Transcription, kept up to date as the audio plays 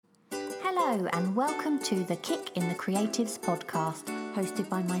Hello and welcome to the Kick in the Creatives podcast, hosted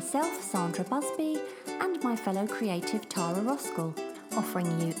by myself, Sandra Busby, and my fellow creative Tara Roskell, offering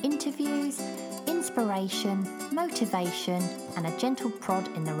you interviews, inspiration, motivation, and a gentle prod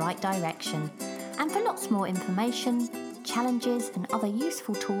in the right direction. And for lots more information, challenges, and other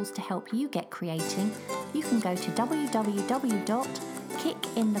useful tools to help you get creating, you can go to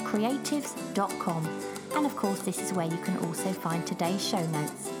www.kickinthecreatives.com. And of course, this is where you can also find today's show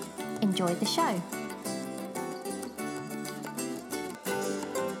notes. Enjoy the show.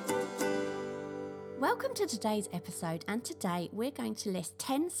 Welcome to today's episode, and today we're going to list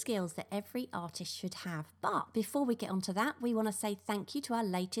 10 skills that every artist should have. But before we get onto that, we want to say thank you to our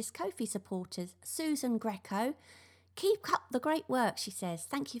latest Ko-fi supporters, Susan Greco. Keep up the great work, she says.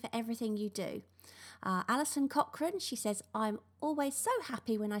 Thank you for everything you do. Alison Cochran, she says, I'm always so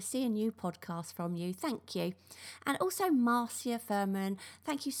happy when I see a new podcast from you. Thank you. And also Marcia Furman.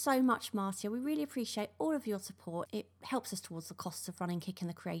 Thank you so much, Marcia. We really appreciate all of your support. It helps us towards the costs of running Kick in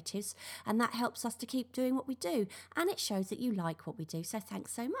the Creatives, and that helps us to keep doing what we do. And it shows that you like what we do. So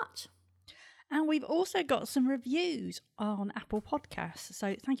thanks so much. And we've also got some reviews on Apple Podcasts.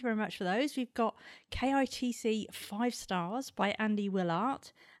 So thank you very much for those. We've got KITC 5 stars by Andy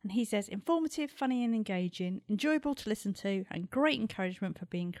Willart. And he says, informative, funny and engaging, enjoyable to listen to, and great encouragement for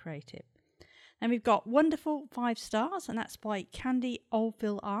being creative. Then we've got wonderful 5 stars, and that's by Candy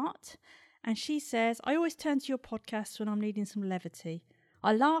Oldville Art. And she says, I always turn to your podcast when I'm needing some levity.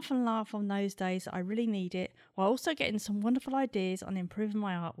 I laugh and laugh on those days that I really need it, while also getting some wonderful ideas on improving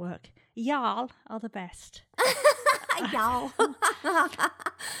my artwork. Y'all are the best. Y'all.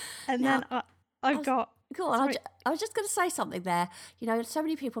 And then I've got... Go on, I was just going to say something there. You know, so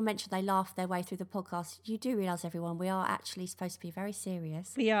many people mention they laugh their way through the podcast. You do realise, everyone, we are actually supposed to be very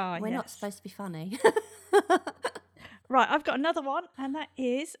serious. We are, We're not supposed to be funny. Right, I've got another one, and that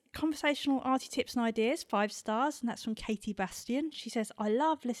is Conversational Arty Tips and Ideas, 5 stars, and that's from Katie Bastian. She says, I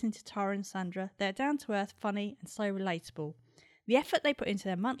love listening to Tara and Sandra. They're down to earth, funny, and so relatable. The effort they put into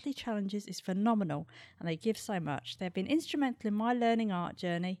their monthly challenges is phenomenal, and they give so much. They've been instrumental in my learning art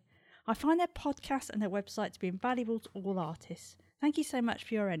journey. I find their podcast and their website to be invaluable to all artists. Thank you so much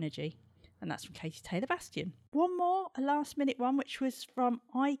for your energy. And that's from Katie Taylor Bastian. One more, a last minute one, which was from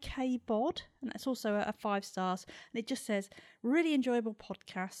IK Bod, and that's also a 5 stars. And it just says, really enjoyable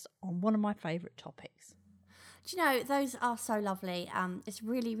podcast on one of my favourite topics. Do you know, those are so lovely. It's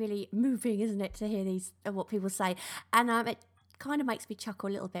really, really moving, isn't it, to hear these, what people say. And it kind of makes me chuckle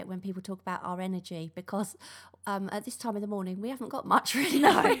a little bit when people talk about our energy, because at this time of the morning, we haven't got much, really.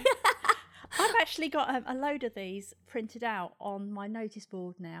 No. I've actually got a load of these printed out on my notice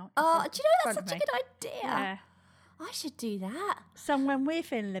board now. Oh, do you know, that's such a good idea. Yeah. I should do that. So when we're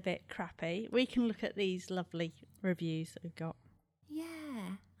feeling a bit crappy, we can look at these lovely reviews that we've got.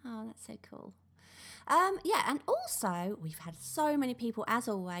 Yeah. Oh, that's so cool. Yeah, and also we've had so many people, as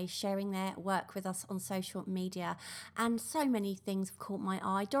always, sharing their work with us on social media, and so many things have caught my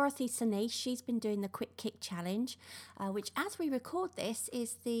eye. Dorothy Sanish, she's been doing the Quick Kick Challenge, which, as we record this,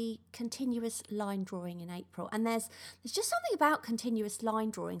 is the continuous line drawing in April. And there's just something about continuous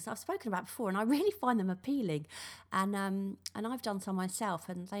line drawings that I've spoken about before, and I really find them appealing. And I've done some myself,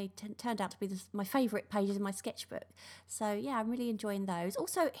 and they turned out to be my favourite pages in my sketchbook. So yeah, I'm really enjoying those.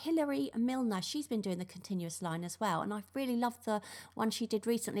 Also, Hilary Milner, she's been doing the continuous line as well, and I've really loved the one she did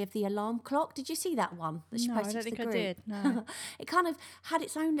recently of the alarm clock. Did you see that one that she No, posted I don't think to the I group? did. No. It kind of had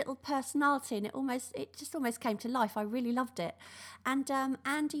its own little personality, and it just almost came to life. I really loved it. And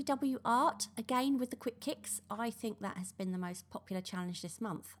Andy W. Art, again with the quick kicks, I think that has been the most popular challenge this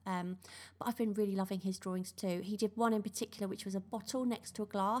month. But I've been really loving his drawings too. He did one in particular which was a bottle next to a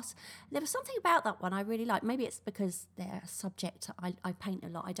glass. There was something about that one I really liked. Maybe it's because they're a subject I paint a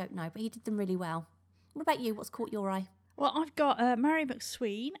lot, I don't know, but he did them really well. What about you? What's caught your eye? Well, I've got Mary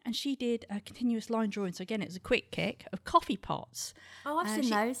McSween, and she did a continuous line drawing. So again, it was a quick kick of coffee pots. Oh, I've seen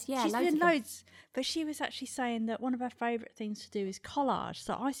those. Yeah, she's loads doing of them. loads. But she was actually saying that one of her favourite things to do is collage.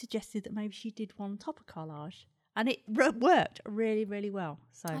 So I suggested that maybe she did one on top of collage, and it worked really, really well.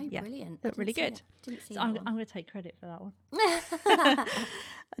 So yeah, brilliant! Looked really good. Didn't see so that I'm one. going to take credit for that one.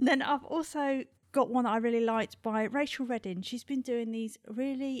 And then I've also got one that I really liked by Rachel Reddin. She's been doing these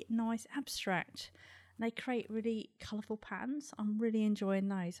really nice abstract. They create really colourful patterns. I'm really enjoying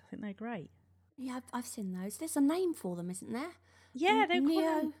those. I think they're great. Yeah, I've seen those. There's a name for them, isn't there? Yeah, they're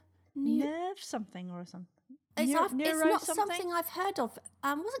called nerve something or something. It's not something? something I've heard of.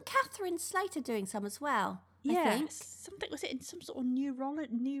 Wasn't Catherine Slater doing some as well? Yeah, I think. something, was it in some sort of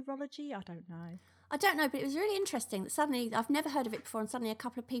neurology? I don't know. I don't know, but it was really interesting that suddenly, I've never heard of it before, and suddenly a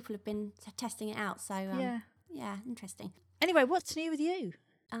couple of people have been testing it out. So, yeah, interesting. Anyway, what's new with you?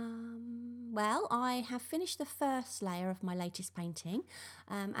 Well, I have finished the first layer of my latest painting,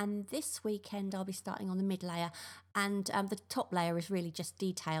 and this weekend I'll be starting on the mid layer. And the top layer is really just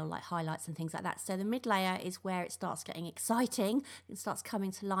detail, like highlights and things like that. So the mid layer is where it starts getting exciting. It starts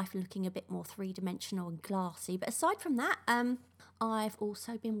coming to life and looking a bit more three-dimensional and glassy. But aside from that, I've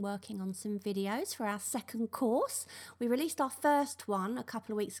also been working on some videos for our second course. We released our first one a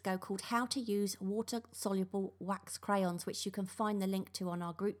couple of weeks ago called How to Use Water-Soluble Wax Crayons, which you can find the link to on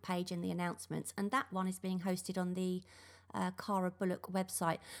our group page in the announcements. And that one is being hosted on the Cara Bullock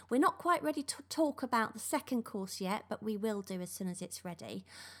website. We're not quite ready to talk about the second course yet, but we will do as soon as it's ready.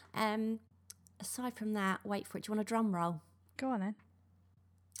 Aside from that, wait for it. Do you want a drum roll? Go on then.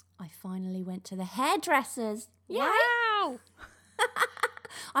 I finally went to the hairdressers. Yay! Wow!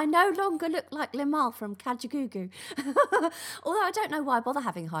 I no longer look like Limal from Kajagoogoo. Although I don't know why I bother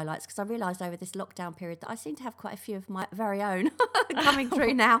having highlights, because I realised over this lockdown period that I seem to have quite a few of my very own coming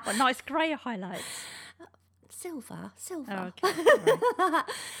through now. What nice grey highlights. Silver. Oh,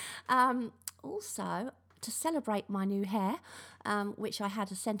 okay. Also, to celebrate my new hair, which I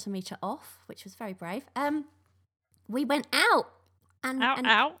had a centimetre off, which was very brave, we went out.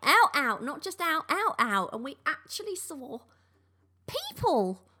 Out, not just out. And we actually saw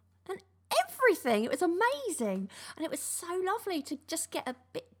people and everything. It was amazing. And it was so lovely to just get a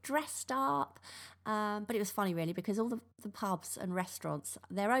bit dressed up. But it was funny, really, because all the pubs and restaurants,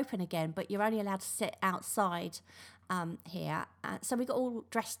 they're open again, but you're only allowed to sit outside here. So we got all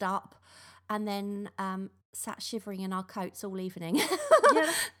dressed up and then sat shivering in our coats all evening.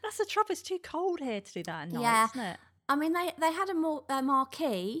 Yeah, that's the trouble. It's too cold here to do that at night, isn't it? I mean, they had a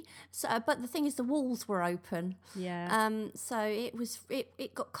marquee, but the thing is, the walls were open. Yeah. So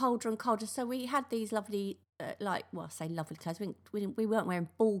it got colder and colder. So we had these lovely, I say lovely clothes. We weren't wearing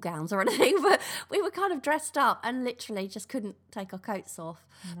ball gowns or anything, but we were kind of dressed up and literally just couldn't take our coats off.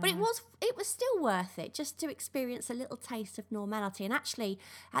 No. But it was still worth it just to experience a little taste of normality. And actually,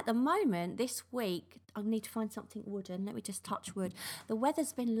 at the moment, this week, I need to find something wooden. Let me just touch wood. The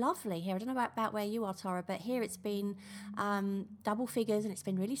weather's been lovely here. I don't know about where you are, Tara, but here it's been double figures and it's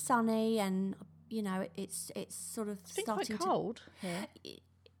been really sunny and, you know, it's sort of it's been starting quite cold here.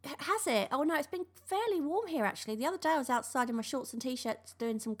 Has it? Oh, no, it's been fairly warm here, actually. The other day I was outside in my shorts and T-shirts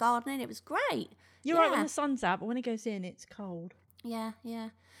doing some gardening. It was great. You're right when the sun's out, but when it goes in, it's cold. Yeah.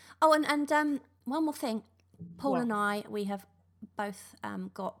 Oh, and one more thing. Paul and I, we have both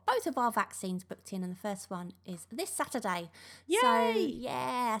got both of our vaccines booked in, and the first one is this Saturday.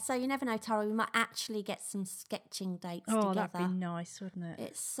 Yay! So you never know, Tara, we might actually get some sketching dates together. Oh, that'd be nice, wouldn't it?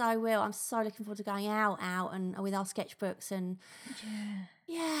 It so will. I'm so looking forward to going out and with our sketchbooks and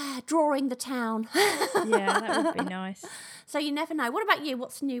drawing the town. Yeah, that would be nice. So you never know. What about you?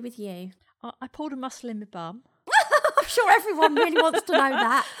 What's new with you? I pulled a muscle in my bum. I'm sure everyone really wants to know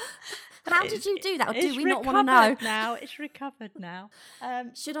that. How did you do that? Or do we not want to know? Now it's recovered now.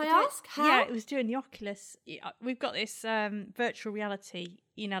 Should I ask? How? Yeah, it was doing the Oculus. We've got this virtual reality,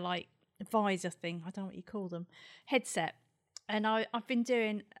 like visor thing. I don't know what you call them, headset. And I've been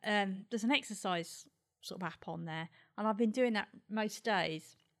doing. There's an exercise sort of app on there, and I've been doing that most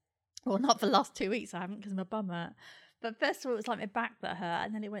days. Well, not for the last 2 weeks. I haven't because my bum hurt. But first of all, it was like my back that hurt,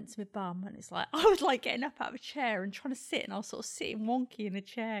 and then it went to my bum, and it's like I was like getting up out of a chair and trying to sit, and I was sort of sitting wonky in the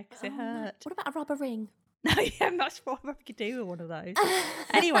chair because it hurt. What about a rubber ring? No, yeah, that's what I could do with one of those.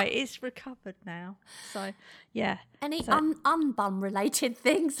 Anyway, it's recovered now, so yeah. Any unbum related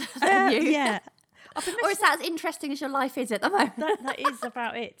things? Yeah. Or is that as interesting as your life is at the moment? That is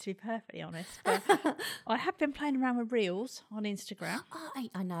about it, to be perfectly honest. But I have been playing around with Reels on Instagram. Oh,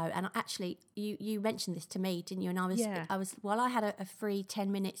 I know. And actually, you mentioned this to me, didn't you? And I was while I had a free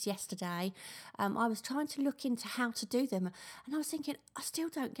 10 minutes yesterday, I was trying to look into how to do them. And I was thinking, I still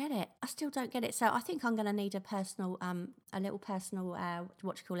don't get it. So I think I'm going to need a little personal,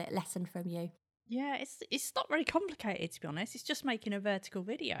 lesson from you. Yeah, it's not very complicated, to be honest. It's just making a vertical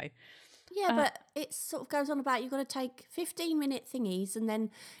video. Yeah, but it sort of goes on about you've got to take 15-minute thingies and then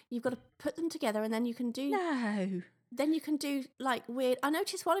you've got to put them together and then you can do... No. Then you can do like weird... I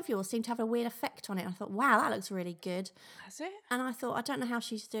noticed one of yours seemed to have a weird effect on it. I thought, wow, that looks really good. Has it? And I thought, I don't know how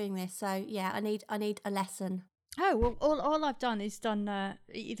she's doing this. So, yeah, I need a lesson. Oh, well, all I've done is done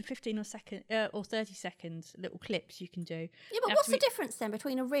either 15 or 30 second little clips you can do. Yeah, but what's the difference then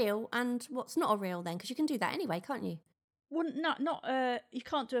between a reel and what's not a reel then? Because you can do that anyway, can't you? Well, not you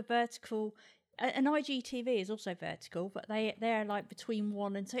can't do a vertical. An IGTV is also vertical, but they're like between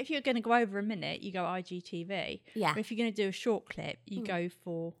one and... So if you're going to go over a minute, you go IGTV. Yeah. But if you're going to do a short clip, you go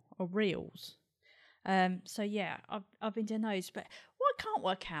for a Reels. So yeah, I've been doing those. But what I can't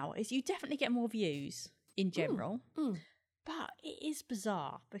work out is you definitely get more views in general. But it is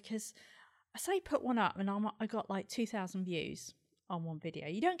bizarre because I say put one up and I got like 2,000 views on one video.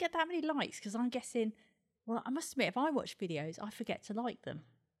 You don't get that many likes because I'm guessing, well, I must admit, if I watch videos, I forget to like them,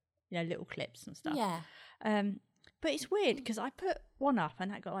 little clips and stuff. Yeah. But it's weird because I put one up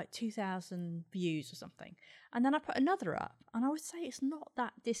and that got like 2,000 views or something. And then I put another up and I would say it's not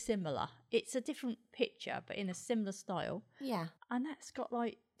that dissimilar. It's a different picture, but in a similar style. Yeah. And that's got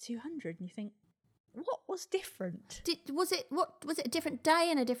like 200. And you think, what was different? Was it a different day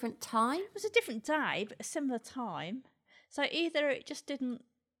and a different time? It was a different day, but a similar time. So either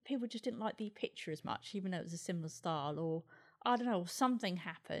people just didn't like the picture as much, even though it was a similar style, or I don't know, something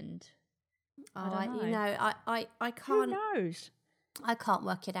happened. I don't know. I can't. Who knows? I can't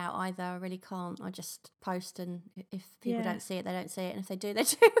work it out either. I really can't. I just post, and if people don't see it, they don't see it, and if they do, they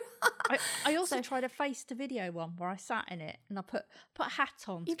do. I also tried a face to video one where I sat in it and I put a hat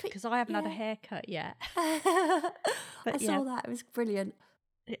on because I haven't had a haircut yet. I saw that. It was brilliant.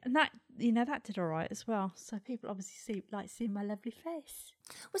 And that that did all right as well. So people obviously seeing my lovely face.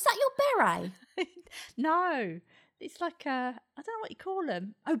 Was that your beret? No. It's like I don't know what you call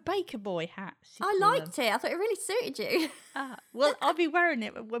them. Oh, baker boy hats. I liked it. I thought it really suited you. Well, I'll be wearing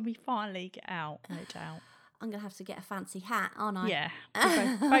it when we finally get out, no doubt. I'm going to have to get a fancy hat, aren't I?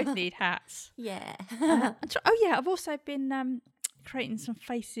 Yeah, we both need hats. Yeah. I've also been creating some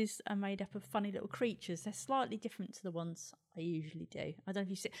faces made up of funny little creatures. They're slightly different to the ones I usually do. I don't know if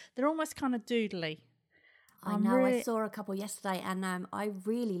you see. They're almost kind of doodly. I know. I saw a couple yesterday, and I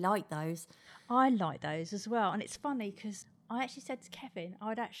really like those. I like those as well, and it's funny because I actually said to Kevin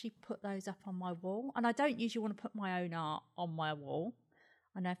I'd actually put those up on my wall, and I don't usually want to put my own art on my wall.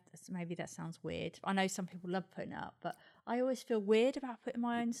 I know maybe that sounds weird. I know some people love putting it up, but I always feel weird about putting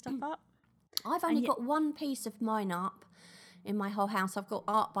my own stuff up. I've only got one piece of mine up in my whole house. I've got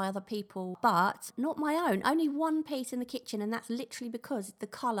art by other people, but not my own. Only one piece in the kitchen, and that's literally because the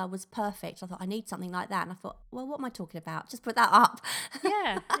colour was perfect. I thought, I need something like that. And I thought, well, what am I talking about? Just put that up.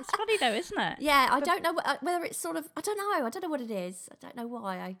 Yeah, it's funny though, isn't it? Yeah, I don't know whether it's sort of, I don't know what it is. I don't know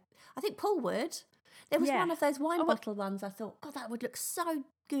why. I think Paul would. There was one of those wine bottle ones. I thought, God, that would look so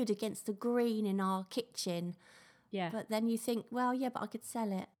good against the green in our kitchen. Yeah. But then you think, well, yeah, but I could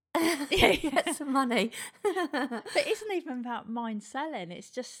sell it. Yeah. Get some money. But it isn't even about mine selling. It's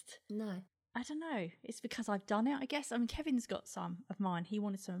just, no. I don't know. It's because I've done it, I guess. I mean, Kevin's got some of mine. He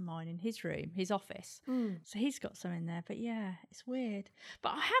wanted some of mine in his room, his office. So he's got some in there. But yeah, it's weird.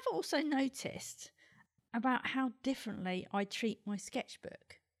 But I have also noticed about how differently I treat my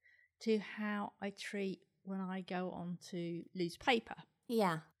sketchbook to how I treat when I go on to loose paper.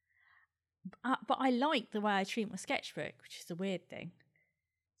 Yeah. But I like the way I treat my sketchbook, which is a weird thing.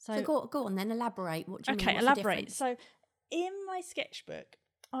 So go on then, elaborate. What do you mean? Okay, What's elaborate. The so in my sketchbook,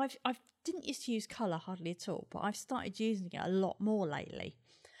 I didn't used to use colour hardly at all, but I've started using it a lot more lately.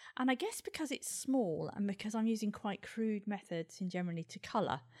 And I guess because it's small and because I'm using quite crude methods in generally to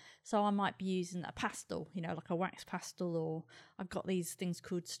colour, so I might be using a pastel, like a wax pastel, or I've got these things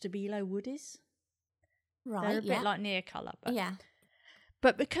called Stabilo woodies. Right, they're a bit like Neocolor, but yeah.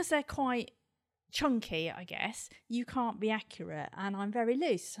 But because they're quite chunky, I guess, you can't be accurate, and I'm very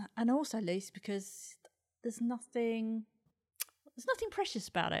loose, and also loose because there's nothing precious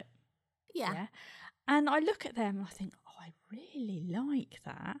about it. Yeah. And I look at them and I think, oh, I really like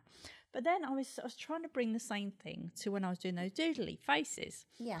that. But then I was trying to bring the same thing to when I was doing those doodly faces.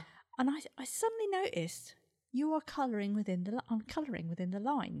 Yeah. And I suddenly noticed you are colouring within the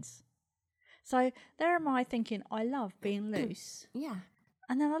lines. So there am I thinking, I love being loose. Yeah.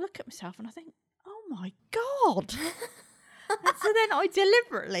 And then I look at myself and I think, oh my God. And so then I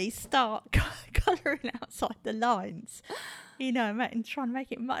deliberately start colouring outside the lines, and trying to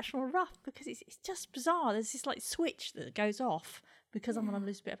make it much more rough because it's just bizarre. There's this switch that goes off because I'm on a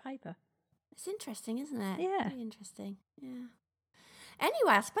loose bit of paper. It's interesting, isn't it? Yeah. Very interesting. Yeah.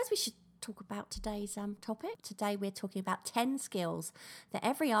 Anyway, I suppose we should talk about today's topic. Today we're talking about 10 skills that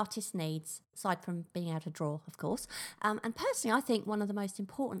every artist needs, aside from being able to draw, of course. And personally, I think one of the most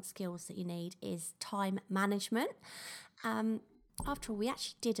important skills that you need is time management. After all, we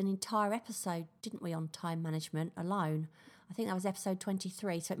actually did an entire episode, didn't we, on time management alone? I think that was episode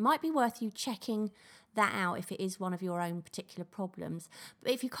 23. So it might be worth you checking that out if it is one of your own particular problems.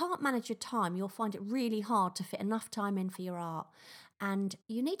 But if you can't manage your time, you'll find it really hard to fit enough time in for your art. And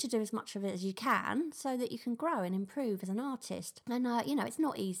you need to do as much of it as you can so that you can grow and improve as an artist. And, it's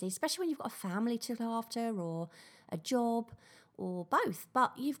not easy, especially when you've got a family to look after or a job or both.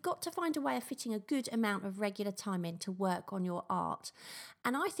 But you've got to find a way of fitting a good amount of regular time in to work on your art.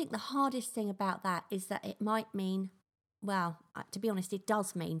 And I think the hardest thing about that is that it might mean, well, to be honest, it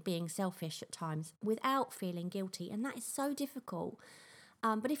does mean being selfish at times without feeling guilty. And that is so difficult.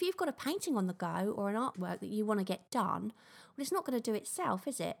 But if you've got a painting on the go or an artwork that you want to get done, well, it's not going to do itself,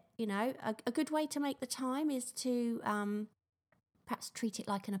 is it? You know, a good way to make the time is to perhaps treat it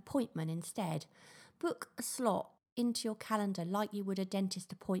like an appointment instead. Book a slot into your calendar like you would a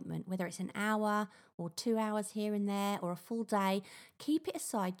dentist appointment, whether it's an hour or 2 hours here and there or a full day. Keep it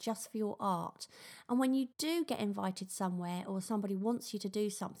aside just for your art. And when you do get invited somewhere or somebody wants you to do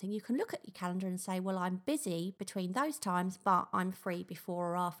something, you can look at your calendar and say, well, I'm busy between those times, but I'm free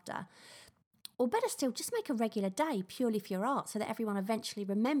before or after. Or better still, just make a regular day purely for your art so that everyone eventually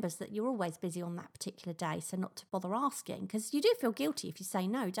remembers that you're always busy on that particular day, so not to bother asking. Because you do feel guilty if you say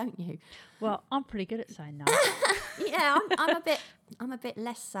no, don't you? Well, I'm pretty good at saying no. Yeah, I'm a bit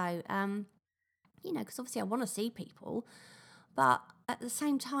less so. You know, because obviously I want to see people, but at the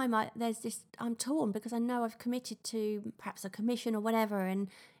same time, I'm torn because I know I've committed to perhaps a commission or whatever, and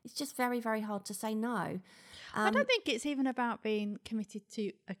it's just very, very hard to say no. I don't think it's even about being committed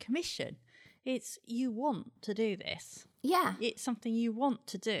to a commission. It's you want to do this. Yeah. It's something you want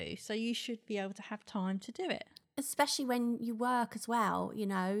to do, so you should be able to have time to do it. Especially when you work as well, you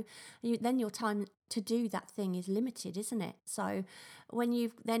know, then your time to do that thing is limited, isn't it? So when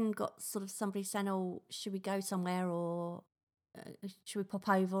you've then got sort of somebody saying, oh, should we go somewhere, or should we pop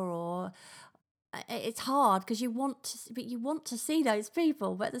over, or it's hard because you want to see those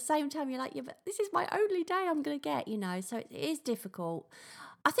people, but at the same time you're like, yeah, but this is my only day I'm going to get, you know, so it is difficult.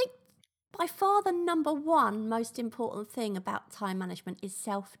 I think by far the number one most important thing about time management is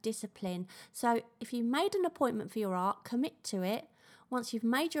self-discipline. So if you made an appointment for your art, commit to it. Once you've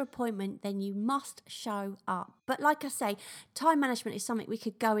made your appointment, then you must show up. But like I say, time management is something we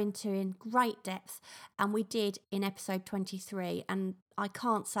could go into in great depth, and we did in episode 23. And I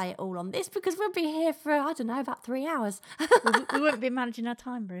can't say it all on this because we'll be here for, I don't know, about 3 hours. We won't be managing our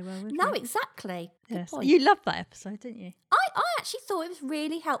time very well, would we? No, exactly. Yes. You loved that episode, didn't you? I actually thought it was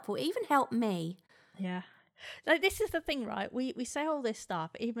really helpful. It even helped me. Yeah. So this is the thing, right? We say all this stuff,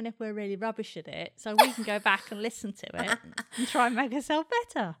 even if we're really rubbish at it, so we can go back and listen to it and try and make ourselves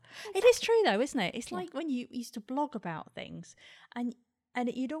better. It is true, though, isn't it? It's like when you used to blog about things, and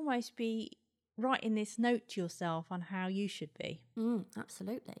you'd almost be writing this note to yourself on how you should be.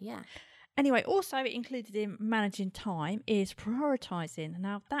 Absolutely, yeah. Anyway, also included in managing time is prioritising.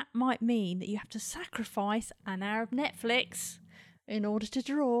 Now, that might mean that you have to sacrifice an hour of Netflix in order to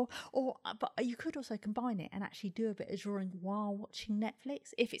draw, but you could also combine it and actually do a bit of drawing while watching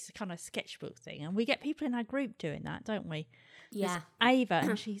Netflix if it's a kind of sketchbook thing. And we get people in our group doing that, don't we? Yeah. There's Ava,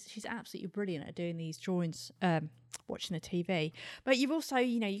 and she's absolutely brilliant at doing these drawings, watching the TV. But you've also,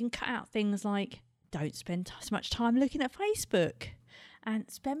 you know, you can cut out things like don't spend so much time looking at Facebook and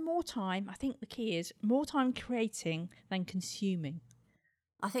spend more time. I think the key is more time creating than consuming.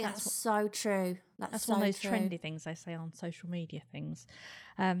 I think that's so true. That's so one of those true. trendy things they say on social media things.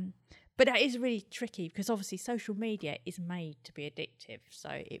 But that is really tricky because obviously social media is made to be addictive. So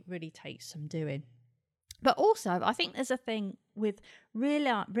it really takes some doing. But also, I think there's a thing with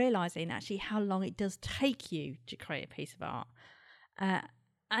realising actually how long it does take you to create a piece of art.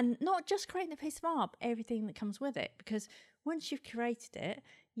 And not just creating a piece of art, but everything that comes with it. Because once you've created it,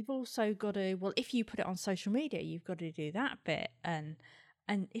 you've also got to, well, if you put it on social media, you've got to do that bit.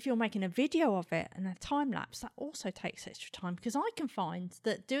 And if you're making a video of it and a time lapse, that also takes extra time. Because I can find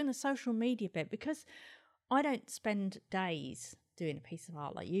that doing the social media bit, because I don't spend days doing a piece of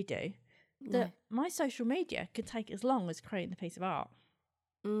art like you do, that my social media could take as long as creating the piece of art.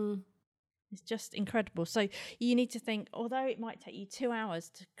 It's just incredible. So you need to think, although it might take you 2 hours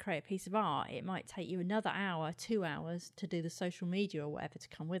to create a piece of art, it might take you another hour, 2 hours to do the social media or whatever to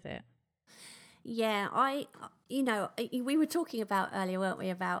come with it. Yeah, we were talking about earlier, weren't we,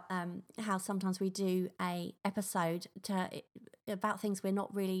 about how sometimes we do a episode about things we're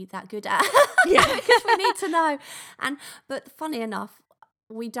not really that good at. Yeah, because we need to know. But funny enough,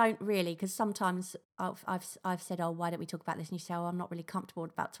 we don't really, because sometimes I've said, oh, why don't we talk about this? And you say, oh, I'm not really comfortable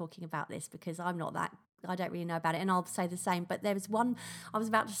about talking about this because I don't really know about it. And I'll say the same. But there was one, I was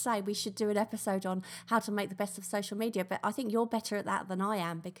about to say we should do an episode on how to make the best of social media. But I think you're better at that than I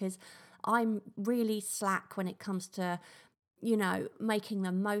am, because I'm really slack when it comes to, you know, making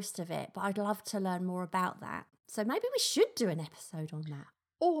the most of it. But I'd love to learn more about that. So maybe we should do an episode on that.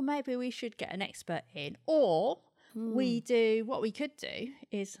 Or maybe we should get an expert in. Or what we could do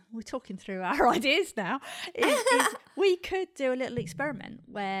is, we're talking through our ideas now, is we could do a little experiment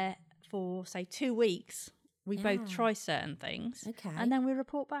where for, say, 2 weeks, we both try certain things. Okay. And then we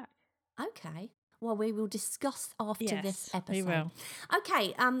report back. Okay. Well, we will discuss after this episode. We will.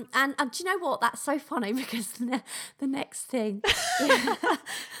 Okay, and do you know what? That's so funny because the next thing,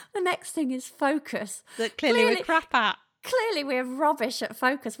 the next thing is focus. That clearly we're crap at. Clearly, we're rubbish at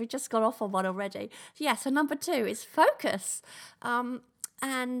focus. We've just got off on one already. Yeah, so number 2 is focus.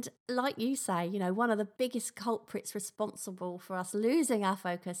 And like you say, one of the biggest culprits responsible for us losing our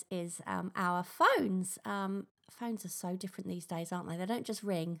focus is our phones. Phones are so different these days, aren't they? They don't just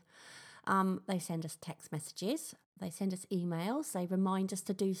ring. They send us text messages, they send us emails, they remind us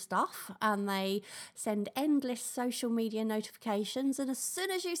to do stuff, and they send endless social media notifications. And as soon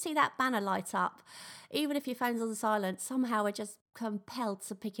as you see that banner light up, even if your phone's on silent, somehow we're just compelled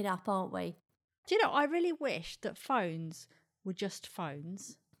to pick it up, aren't we? Do you know, I really wish that phones were just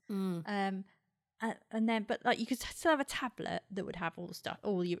phones. And then, but like you could still have a tablet that would have all the stuff,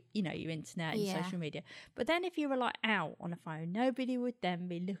 all your internet and social media. But then if you were like out on a phone, nobody would then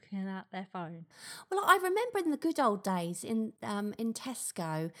be looking at their phone. Well, I remember in the good old days in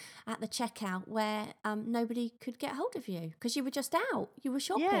Tesco at the checkout where nobody could get hold of you because you were just out, you were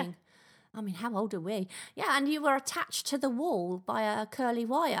shopping. Yeah. I mean, how old are we? Yeah, and you were attached to the wall by a curly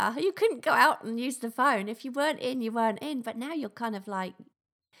wire. You couldn't go out and use the phone. If you weren't in, you weren't in. But now you're kind of like,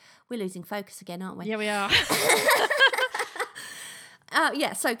 we're losing focus again, aren't we? Yeah, we are.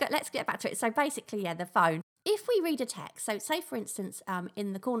 So let's get back to it. So basically, the phone. If we read a text, so say for instance,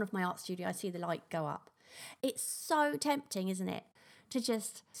 in the corner of my art studio, I see the light go up. It's so tempting, isn't it? To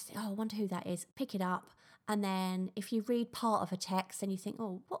just, I wonder who that is. Pick it up. And then if you read part of a text, then you think,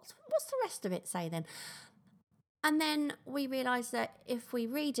 oh, what's the rest of it say then? And then we realise that if we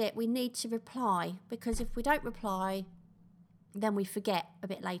read it, we need to reply, because if we don't reply, then we forget a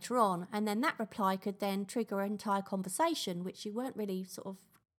bit later on. And then that reply could then trigger an entire conversation, which you weren't really sort of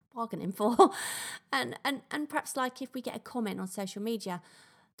bargaining for. and perhaps like if we get a comment on social media,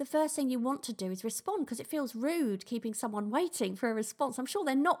 the first thing you want to do is respond, because it feels rude keeping someone waiting for a response. I'm sure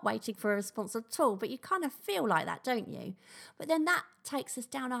they're not waiting for a response at all, but you kind of feel like that, don't you? But then that takes us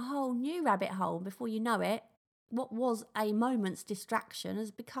down a whole new rabbit hole. Before you know it, what was a moment's distraction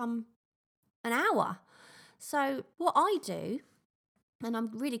has become an hour. So what I do, and I'm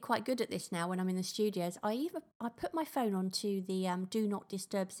really quite good at this now when I'm in the studios, I put my phone onto the do not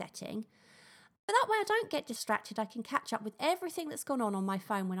disturb setting. But that way I don't get distracted. I can catch up with everything that's gone on my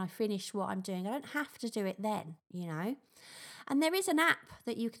phone when I finish what I'm doing. I don't have to do it then, And there is an app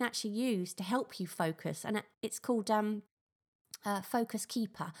that you can actually use to help you focus, and it's called Focus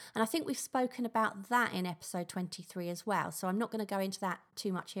Keeper. And I think we've spoken about that in episode 23 as well. So I'm not going to go into that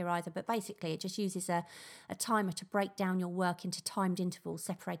too much here either. But basically, it just uses a timer to break down your work into timed intervals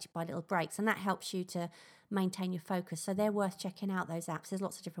separated by little breaks. And that helps you to maintain your focus. So they're worth checking out, those apps. There's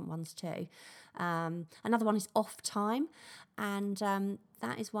lots of different ones too. Another one is Off Time. And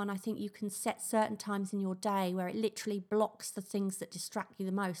that is one I think you can set certain times in your day where it literally blocks the things that distract you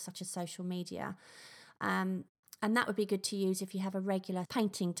the most, such as social media. And that would be good to use if you have a regular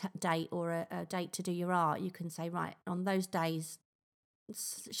painting date or a date to do your art. You can say, right, on those days,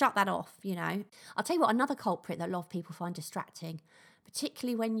 shut that off, I'll tell you what, another culprit that a lot of people find distracting,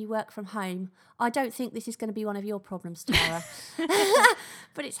 particularly when you work from home. I don't think this is going to be one of your problems, Tara,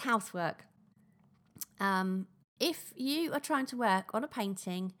 but it's housework. If you are trying to work on a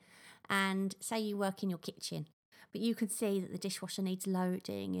painting and say you work in your kitchen, but you can see that the dishwasher needs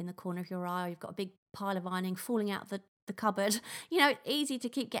loading in the corner of your eye, or you've got a big pile of ironing falling out the cupboard, it's easy to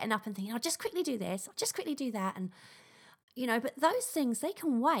keep getting up and thinking, I'll just quickly do this, I'll just quickly do that. And, but those things, they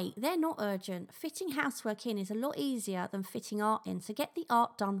can wait. They're not urgent. Fitting housework in is a lot easier than fitting art in. So get the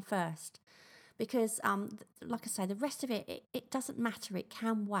art done first. Because, like I say, the rest of it doesn't matter. It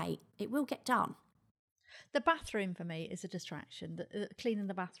can wait. It will get done. The bathroom for me is a distraction, cleaning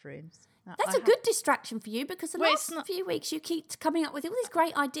the bathrooms. That's a good distraction for you, because the last few weeks you keep coming up with all these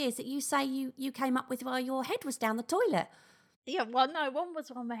great ideas that you say you came up with while your head was down the toilet. Yeah, well, no, one was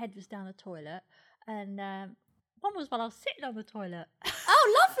while my head was down the toilet, and one was while I was sitting on the toilet.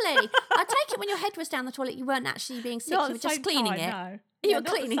 Oh, lovely. I take it when your head was down the toilet, you weren't actually being sick, you were just cleaning it. No. You were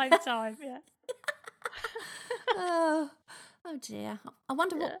cleaning at the same time, yeah. Oh dear. I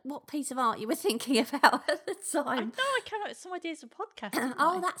wonder what piece of art you were thinking about at the time. I came up with some ideas for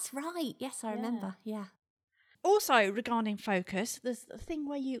podcasts. That's right. Yes, I remember. Yeah. Also, regarding focus, there's the thing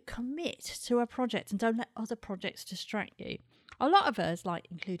where you commit to a project and don't let other projects distract you. A lot of us, like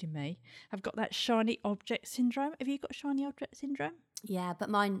including me, have got that shiny object syndrome. Have you got shiny object syndrome? Yeah,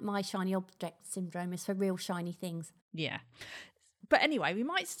 but my shiny object syndrome is for real shiny things. Yeah. But anyway, we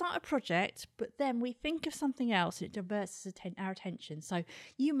might start a project, but then we think of something else and it diverts our attention. So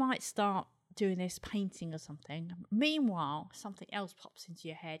you might start doing this painting or something. Meanwhile, something else pops into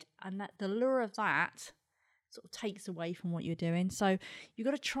your head, and that the lure of that sort of takes away from what you're doing. So you've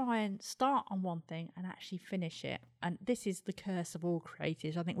got to try and start on one thing and actually finish it. And this is the curse of all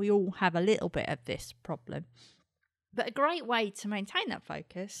creatives. I think we all have a little bit of this problem. But a great way to maintain that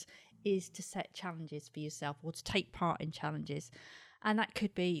focus is to set challenges for yourself or to take part in challenges. And that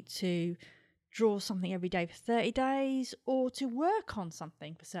could be to draw something every day for 30 days or to work on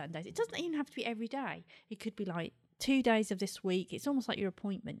something for certain days. It doesn't even have to be every day. It could be like 2 days of this week. It's almost like your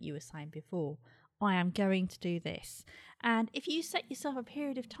appointment you were saying before. I am going to do this. And if you set yourself a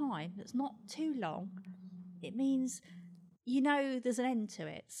period of time that's not too long, it means you know there's an end to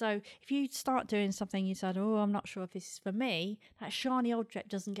it. So if you start doing something you said, oh, I'm not sure if this is for me, that shiny object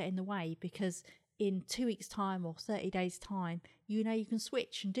doesn't get in the way, because in 2 weeks' time or 30 days' time, you know you can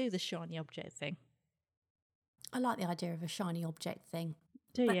switch and do the shiny object thing. I like the idea of a shiny object thing.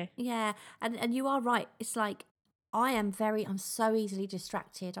 Do you? Yeah, and you are right. It's like I'm so easily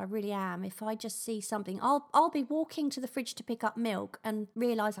distracted. I really am. If I just see something, I'll be walking to the fridge to pick up milk and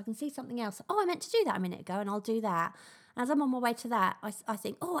realise I can see something else. Oh, I meant to do that a minute ago, and I'll do that. As I'm on my way to that, I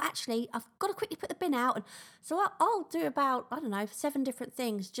think, oh, actually, I've got to quickly put the bin out. And so I'll do about, 7 different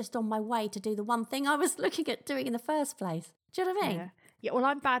things just on my way to do the one thing I was looking at doing in the first place. Do you know what I mean? Yeah, well,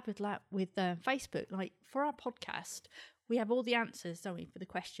 I'm bad with Facebook. Like, for our podcast, we have all the answers, don't we, for the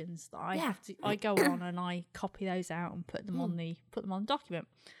questions that I go on and I copy those out and put them on the document.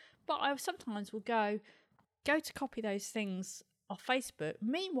 But I sometimes will go to copy those things off Facebook.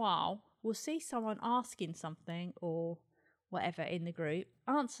 Meanwhile, we'll see someone asking something or whatever in the group,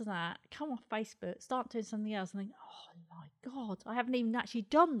 answer that, come off Facebook, start doing something else, and think, oh my God, I haven't even actually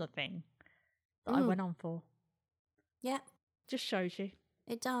done the thing that I went on for. Yeah. Just shows you.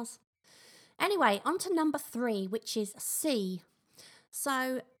 It does. Anyway, on to number 3, which is see.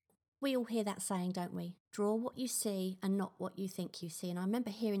 So we all hear that saying, don't we? Draw what you see and not what you think you see. And I remember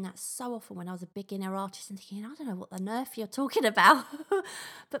hearing that so often when I was a beginner artist and thinking, I don't know what the nerf you're talking about.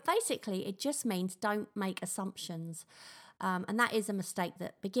 But basically, it just means don't make assumptions. And that is a mistake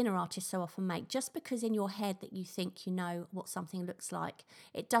that beginner artists so often make. Just because in your head that you think you know what something looks like,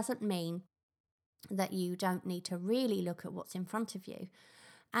 it doesn't mean that you don't need to really look at what's in front of you.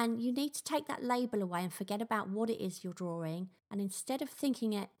 And you need to take that label away and forget about what it is you're drawing. And instead of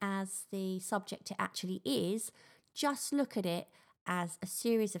thinking it as the subject it actually is, just look at it as a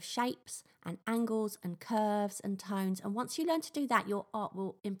series of shapes and angles and curves and tones. And once you learn to do that, your art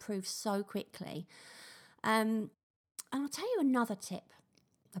will improve so quickly. And I'll tell you another tip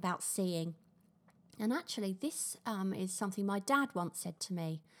about seeing. And actually, this is something my dad once said to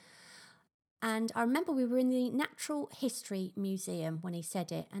me. And I remember we were in the Natural History Museum when he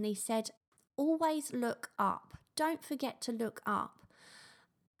said it. And he said, always look up. Don't forget to look up.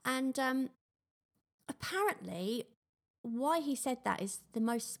 And apparently, why he said that is the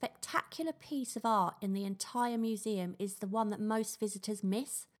most spectacular piece of art in the entire museum is the one that most visitors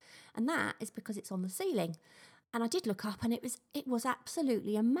miss. And that is because it's on the ceiling. And I did look up and it was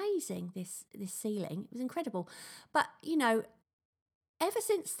absolutely amazing, this ceiling. It was incredible. But, ever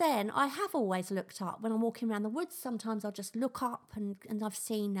since then, I have always looked up. When I'm walking around the woods, sometimes I'll just look up and I've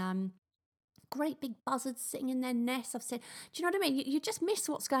seen great big buzzards sitting in their nests. I've seen, do you know what I mean? You just miss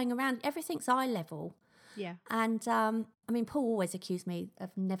what's going around. Everything's eye level. Yeah. And, Paul always accused me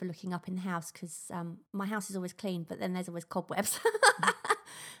of never looking up in the house because my house is always clean, but then there's always cobwebs.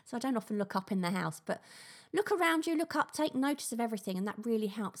 So I don't often look up in the house. But look around you, look up, take notice of everything, and that really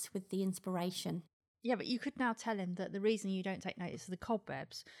helps with the inspiration. Yeah, but you could now tell him that the reason you don't take notice of the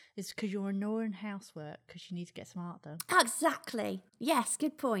cobwebs is because you're annoying housework because you need to get some art done. Exactly. Yes,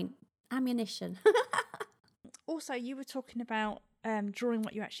 good point. Ammunition. Also, you were talking about drawing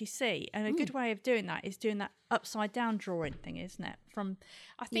what you actually see, and a good way of doing that is doing that upside down drawing thing, isn't it?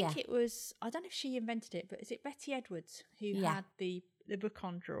 I think it was, I don't know if she invented it, but is it Betty Edwards who had the book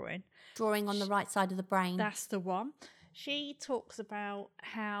on drawing? Drawing on the right side of the brain. That's the one. She talks about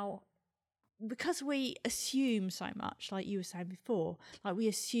how, because we assume so much, like you were saying before, like we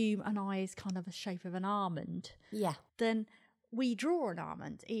assume an eye is kind of the shape of an almond. Yeah. Then we draw an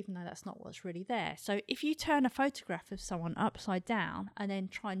almond, even though that's not what's really there. So if you turn a photograph of someone upside down and then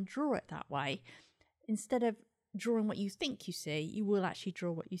try and draw it that way, instead of drawing what you think you see, you will actually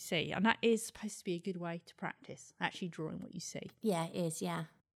draw what you see. And that is supposed to be a good way to practice, actually drawing what you see. Yeah, it is, yeah.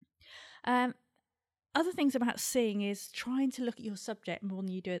 Other things about seeing is trying to look at your subject more than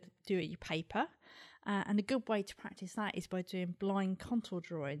you do at your paper. And a good way to practice that is by doing blind contour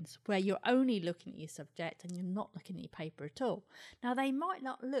drawings, where you're only looking at your subject and you're not looking at your paper at all. Now, they might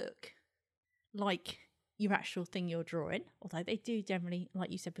not look like your actual thing you're drawing, although they do generally,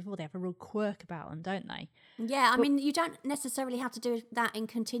 like you said before, they have a real quirk about them, don't they? Yeah, I mean, you don't necessarily have to do that in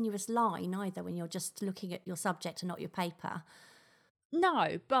continuous line either when you're just looking at your subject and not your paper.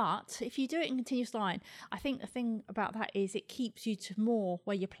 No, but if you do it in continuous line, I think the thing about that is it keeps you to more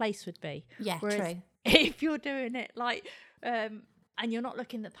where your place would be. Yeah, whereas true. if you're doing it like and you're not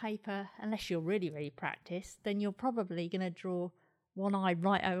looking at the paper, unless you're really, really practiced, then you're probably going to draw one eye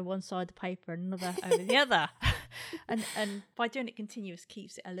right over one side of the paper and another over the other. And by doing it continuous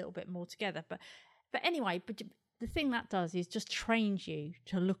keeps it a little bit more together. But anyway, but the thing that does is just trains you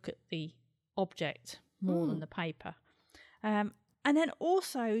to look at the object more than the paper. And then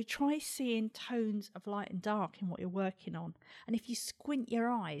also try seeing tones of light and dark in what you're working on. And if you squint your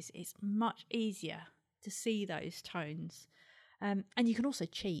eyes, it's much easier to see those tones. And you can also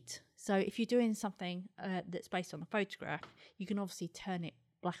cheat. So if you're doing something that's based on a photograph, you can obviously turn it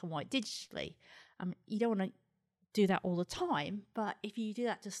black and white digitally. You don't want to do that all the time, but if you do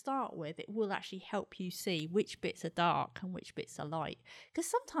that to start with, it will actually help you see which bits are dark and which bits are light. Because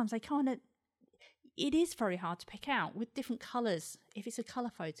sometimes it is very hard to pick out with different colours. If it's a colour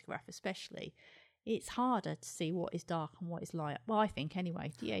photograph especially, it's harder to see what is dark and what is light. Well, I think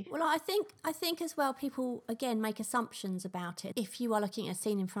anyway. Do you? Well, I think as well, people, again, make assumptions about it. If you are looking at a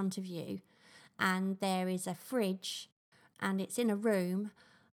scene in front of you and there is a fridge and it's in a room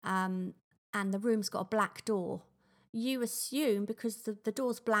and the room's got a black door, you assume because the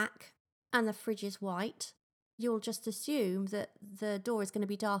door's black and the fridge is white, you'll just assume that the door is going to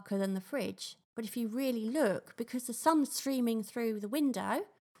be darker than the fridge. But if you really look, because the sun's streaming through the window,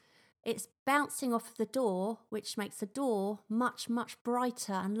 it's bouncing off the door, which makes the door much, much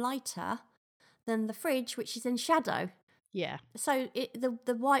brighter and lighter than the fridge, which is in shadow. Yeah. So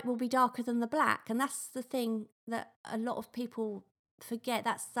the white will be darker than the black. And that's the thing that a lot of people forget.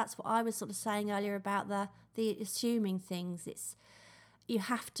 That's what I was sort of saying earlier about the assuming things. You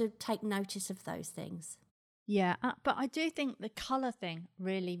have to take notice of those things. Yeah, but I do think the colour thing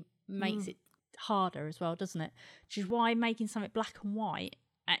really makes it harder as well, doesn't it? Which is why making something black and white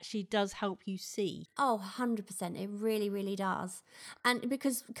actually does help you see. Oh, 100%. It really, really does. And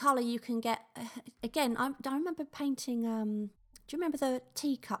because colour you can get, again, I remember painting, do you remember the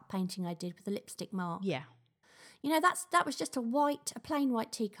teacup painting I did with the lipstick mark? Yeah. You know, that was just a plain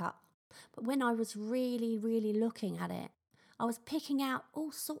white teacup. But when I was really, really looking at it, I was picking out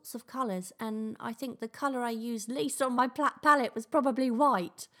all sorts of colours, and I think the colour I used least on my palette was probably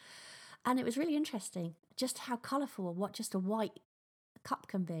white. And it was really interesting just how colourful what just a white cup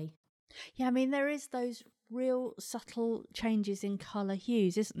can be. Yeah, I mean, there is those real subtle changes in colour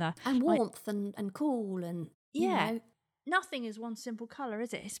hues, isn't there? And warmth and cool and, yeah. You know. Nothing is one simple colour,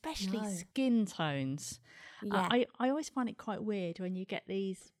 is it? Especially No. skin tones. Yeah. I always find it quite weird when you get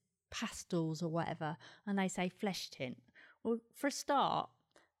these pastels or whatever and they say flesh tint. Well, for a start,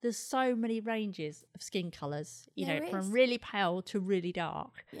 there's so many ranges of skin colours, from really pale to really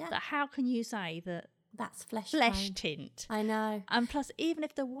dark. Yeah. That how can you say that that's flesh tint? I know. And plus, even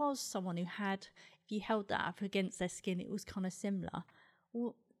if there was someone who had, if you held that up against their skin, it was kind of similar,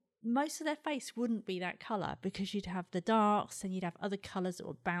 well, most of their face wouldn't be that colour because you'd have the darks and you'd have other colours that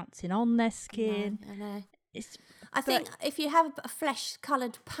were bouncing on their skin. I know. I think if you have a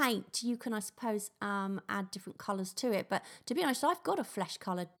flesh-coloured paint, you can, I suppose, add different colours to it. But to be honest, I've got a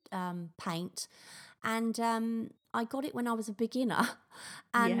flesh-coloured paint, and I got it when I was a beginner,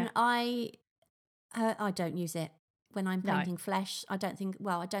 and I don't use it when I'm painting flesh. I don't think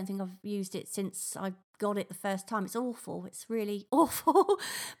I've used it since I got it the first time. It's awful. It's really awful.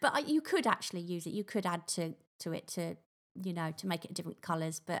 But you could actually use it. You could add to it to make it different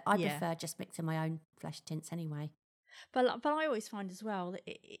colours, but I prefer just mixing my own flesh tints anyway. But I always find as well that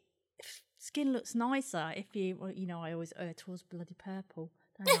skin looks nicer if you, I always err towards bloody purple,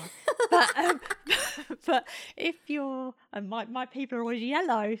 don't I? but if you're, and my people are always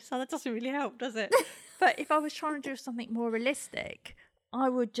yellow, so that doesn't really help, does it? But if I was trying to do something more realistic, I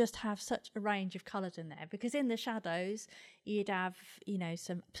would just have such a range of colours in there, because in the shadows you'd have,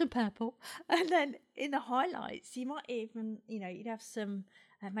 some purple, and then in the highlights you might even, you'd have some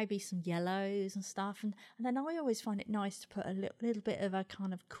maybe some yellows and stuff, and then I always find it nice to put a little bit of a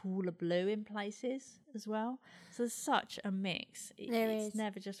kind of cooler blue in places as well. So there's such a mix. It's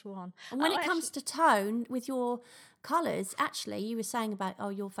never just one. And when it comes to tone with your colours, actually, you were saying about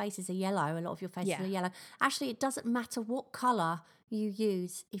your faces are yellow. A lot of your faces are yellow. Actually, it doesn't matter what colour you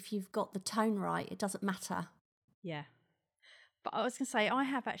use if you've got the tone right. It doesn't matter. Yeah. But I was going to say, I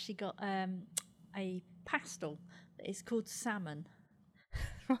have actually got a pastel that is called salmon,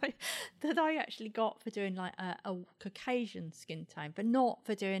 right? That I actually got for doing like a Caucasian skin tone, but not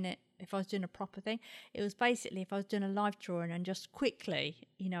for doing it if I was doing a proper thing. It was basically if I was doing a live drawing and just quickly,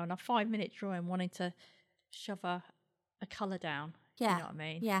 in a 5-minute drawing, wanting to shove a colour down. Yeah. You know what I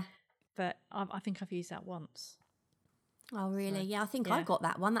mean? Yeah. But I think I've used that once. Oh, really? So, I think I got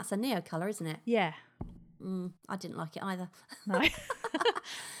that one. That's a neo colour, isn't it? Yeah. I didn't like it either. No.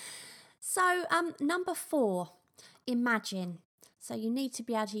 So, number 4, imagine. So you need to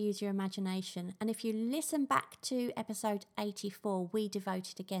be able to use your imagination. And if you listen back to episode 84, we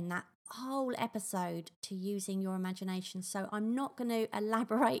devoted again that whole episode to using your imagination. So I'm not going to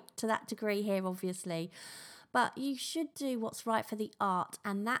elaborate to that degree here, obviously. But you should do what's right for the art,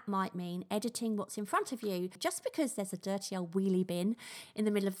 and that might mean editing what's in front of you. Just because there's a dirty old wheelie bin in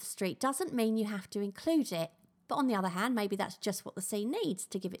the middle of the street doesn't mean you have to include it. But on the other hand, maybe that's just what the scene needs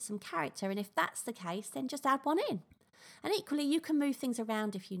to give it some character. And if that's the case, then just add one in. And equally, you can move things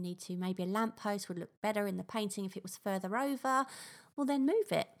around if you need to. Maybe a lamppost would look better in the painting if it was further over. Well, then move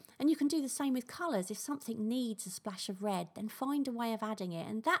it. And you can do the same with colours. If something needs a splash of red, then find a way of adding it.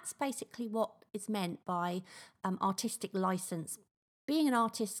 And that's basically what is meant by artistic license. Being an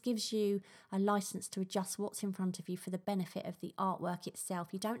artist gives you a license to adjust what's in front of you for the benefit of the artwork itself.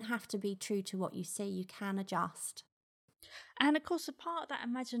 You don't have to be true to what you see. You can adjust. And of course, a part of that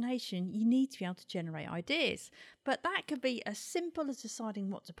imagination, you need to be able to generate ideas. But that could be as simple as deciding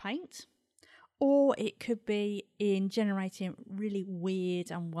what to paint, or it could be in generating really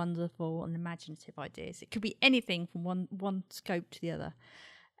weird and wonderful and imaginative ideas. It could be anything from one scope to the other.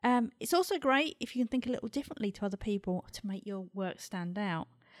 It's also great if you can think a little differently to other people to make your work stand out.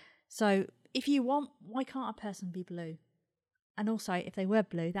 So if you want, why can't a person be blue? And also, if they were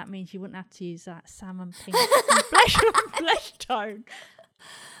blue, that means you wouldn't have to use that salmon pink flesh tone.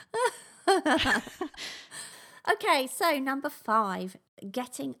 Okay, so number 5,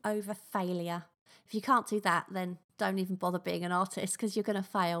 getting over failure. If you can't do that, then don't even bother being an artist because you're going to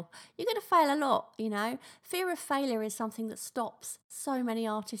fail. You're going to fail a lot, you know. Fear of failure is something that stops so many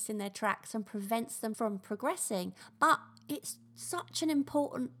artists in their tracks and prevents them from progressing. But it's such an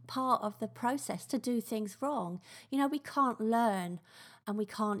important part of the process to do things wrong. You know, we can't learn and we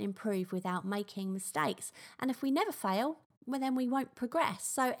can't improve without making mistakes. And if we never fail, well, then we won't progress.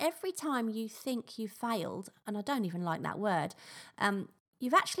 So every time you think you failed, and I don't even like that word,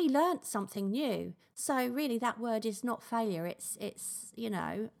 you've actually learnt something new. So really that word is not failure, it's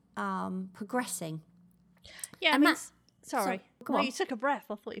progressing. Yeah, and sorry. Go on. You took a breath.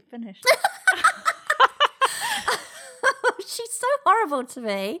 I thought you finished. She's so horrible to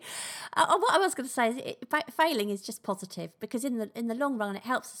me. What I was going to say is failing is just positive because in the long run it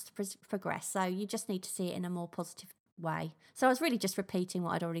helps us to progress. So you just need to see it in a more positive way. So I was really just repeating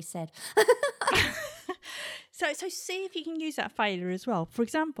what I'd already said. So see if you can use that failure as well. For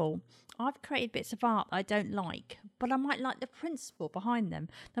example, I've created bits of art I don't like, but I might like the principle behind them.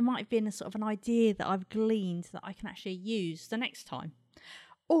 There might have been a sort of an idea that I've gleaned that I can actually use the next time.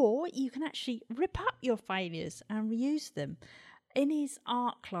 Or you can actually rip up your failures and reuse them. In his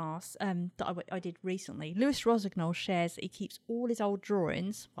art class that I did recently, Lewis Rosignol shares that he keeps all his old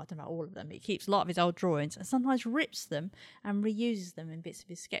drawings, well, I don't know all of them, but he keeps a lot of his old drawings and sometimes rips them and reuses them in bits of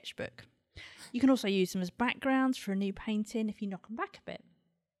his sketchbook. You can also use them as backgrounds for a new painting if you knock them back a bit.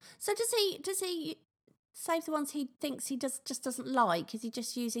 So does he save the ones he thinks he just doesn't like? Is he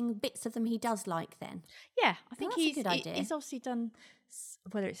just using bits of them he does like then? Yeah, I think that's a good idea. He's obviously done,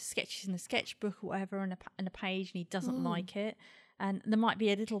 whether it's sketches in a sketchbook or whatever, on a page, and he doesn't like it. And there might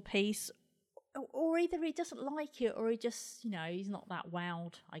be a little piece, or either he doesn't like it, or he just, he's not that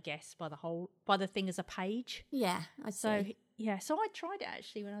wowed, I guess, by the thing as a page. Yeah, I see. So I tried it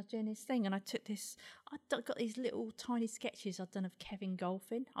actually when I was doing this thing, and I got these little tiny sketches I'd done of Kevin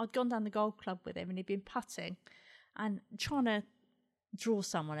golfing. I'd gone down the golf club with him, and he'd been putting, and trying to draw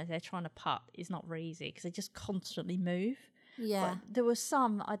someone as they're trying to putt is not very easy because they just constantly move. Yeah. But there were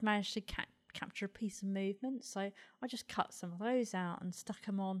some that I'd managed to capture a piece of movement, so I just cut some of those out and stuck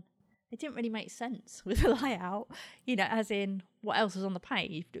them on. It didn't really make sense with the layout, as in what else was on the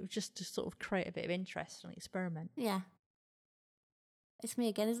page. It was just to sort of create a bit of interest and experiment. Yeah. It's me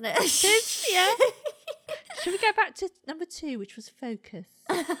again, isn't it? Yeah. Should we go back to number 2, which was focus?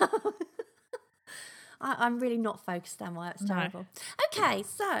 I'm really not focused, am I? It's terrible. Okay,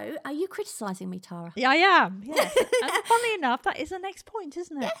 so are you criticising me, Tara? Yeah, I am. Yes. And funnily enough, that is the next point,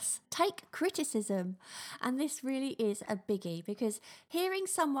 isn't it? Yes, take criticism. And this really is a biggie because hearing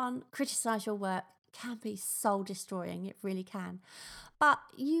someone criticise your work can be soul destroying. It really can. But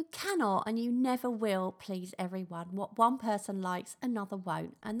you cannot and you never will please everyone. What one person likes, another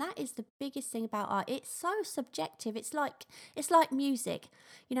won't. And that is the biggest thing about art. It's so subjective. It's like music.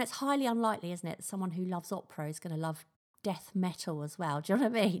 It's highly unlikely, isn't it, that someone who loves opera is going to love death metal as well. Do you know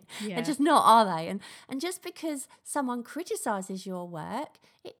what I mean? Yeah. They're just not, are they? And just because someone criticises your work,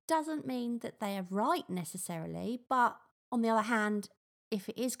 it doesn't mean that they are right necessarily. But on the other hand, if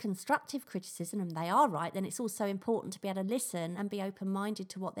it is constructive criticism and they are right, then it's also important to be able to listen and be open-minded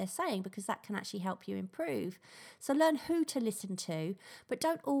to what they're saying, because that can actually help you improve. So learn who to listen to, but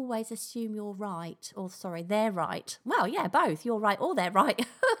don't always assume you're right, or sorry, they're right. Well, yeah, both. You're right or they're right.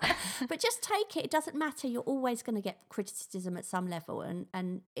 But just take it. It doesn't matter. You're always going to get criticism at some level,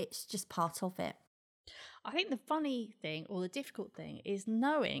 and it's just part of it. I think the funny thing, or the difficult thing, is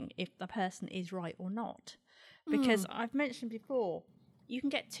knowing if the person is right or not. Because I've mentioned before, you can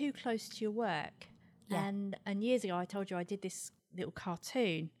get too close to your work. Yeah. And years ago, I told you I did this little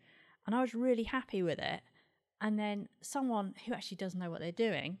cartoon, and I was really happy with it. And then someone who actually does know what they're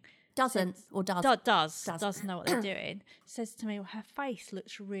doing Does know what they're doing, says to me, well, her face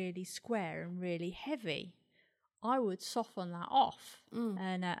looks really square and really heavy. I would soften that off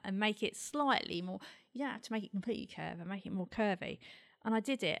and make it slightly more. You don't have to make it completely curvy, but make it more curvy. And I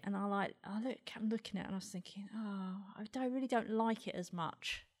did it, and I'm looking at it, and I was thinking, I really don't like it as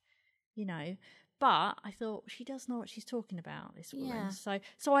much, you know. But I thought, she does know what she's talking about, this woman. Yeah. So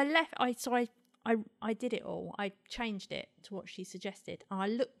I did it all. I changed it to what she suggested, and I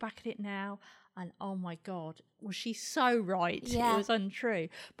look back at it now, and oh my God, was she so right? Yeah. It was untrue,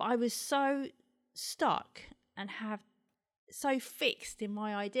 but I was so stuck and have so fixed in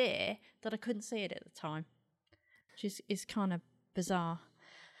my idea that I couldn't see it at the time, which is kind of bizarre.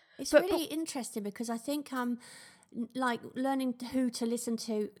 It's really interesting, because I think like learning who to listen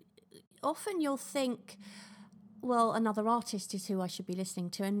to, often you'll think, well, another artist is who I should be listening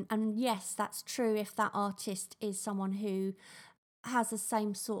to, and yes, that's true if that artist is someone who has the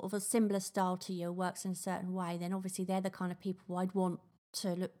same sort of a similar style to you, works in a certain way, then obviously they're the kind of people I'd want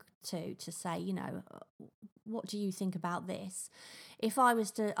to look to say, you know, what do you think about this? If I was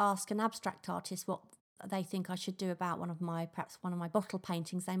to ask an abstract artist what they think I should do about perhaps one of my bottle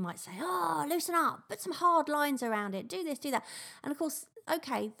paintings, they might say, oh, loosen up, put some hard lines around it, do this, do that. And of course,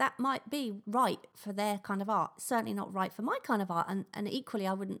 okay, that might be right for their kind of art, certainly not right for my kind of art. And equally,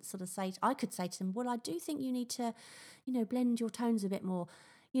 I wouldn't sort of say, I could say to them, well, I do think you need to, you know, blend your tones a bit more,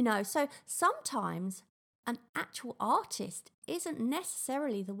 you know. So sometimes an actual artist isn't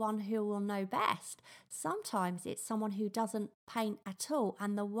necessarily the one who will know best. Sometimes it's someone who doesn't paint at all.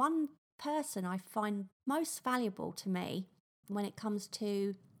 And the one person I find most valuable to me when it comes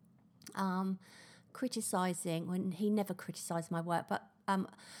to criticising, when he never criticised my work, but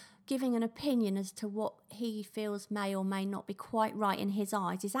giving an opinion as to what he feels may or may not be quite right in his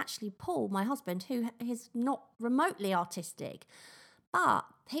eyes, is actually Paul, my husband, who is not remotely artistic. But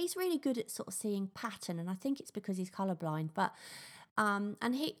he's really good at sort of seeing pattern, and I think it's because he's colourblind. But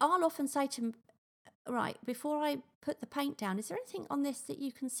I'll often say to him, right, before I put the paint down, is there anything on this that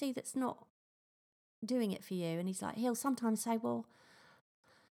you can see that's not doing it for you? And he'll sometimes say, well,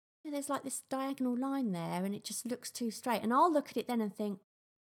 there's like this diagonal line there, and it just looks too straight. And I'll look at it then and think,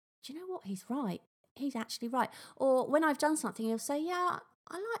 do you know what? He's right. He's actually right. Or when I've done something, he'll say, yeah,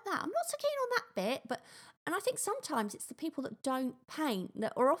 I like that. I'm not so keen on that bit, and I think sometimes it's the people that don't paint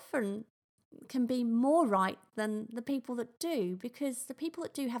that are often can be more right than the people that do, because the people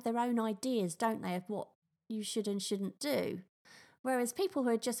that do have their own ideas, don't they, of what you should and shouldn't do. Whereas people who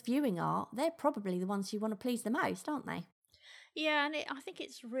are just viewing art, they're probably the ones you want to please the most, aren't they? Yeah, and I think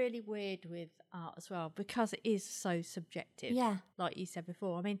it's really weird with art as well, because it is so subjective. Yeah. Like you said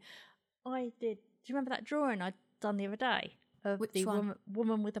before. I mean, do you remember that drawing I'd done the other day? Of Which the one?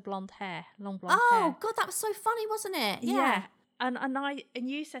 Woman with the blonde hair, long blonde hair. Oh, God, that was so funny, wasn't it? Yeah. And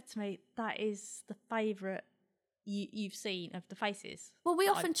you said to me that is the favourite you've seen of the faces. Well, we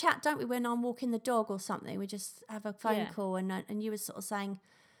often chat, don't we, when I'm walking the dog or something? We just have a phone call, and you were sort of saying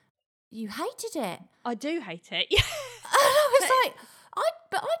you hated it. I do hate it. Yeah. And I was like,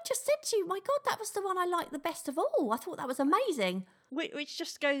 I just said to you, my God, that was the one I liked the best of all. I thought that was amazing. Which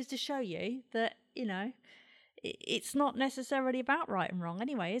just goes to show you that, you know, it's not necessarily about right and wrong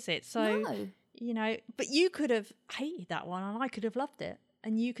anyway, is it? So, no. You know, but you could have hated that one and I could have loved it.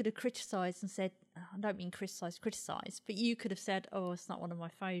 And you could have criticised and said, I don't mean criticise, but you could have said, oh, it's not one of my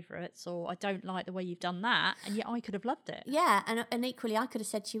favourites, or I don't like the way you've done that. And yet I could have loved it. Yeah, and equally I could have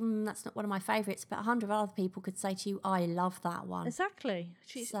said to you, that's not one of my favourites, but 100 other people could say to you, I love that one. Exactly.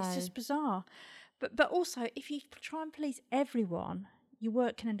 It's just bizarre. But also, if you try and please everyone, your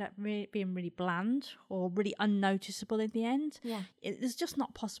work can end up being really bland or really unnoticeable in the end. Yeah. It's just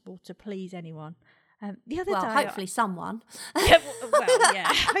not possible to please anyone. The other day, hopefully someone.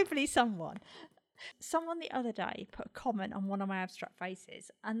 Hopefully someone. Someone the other day put a comment on one of my abstract faces,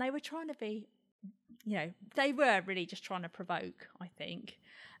 and they were trying to be, you know, they were really just trying to provoke, I think.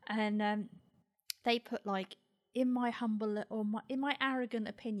 And they put like, in my humble or in my arrogant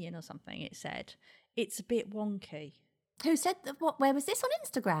opinion or something, it said, it's a bit wonky. Who said that? What? Where was this on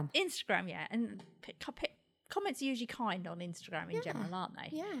Instagram? Instagram, yeah. And comments are usually kind on Instagram in general, aren't they?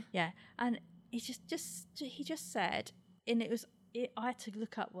 Yeah. Yeah. And he just said, and I had to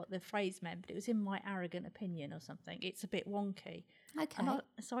look up what the phrase meant, but it was in my arrogant opinion or something. It's a bit wonky. Okay.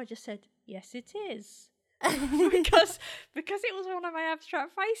 So I just said, yes, it is. because it was one of my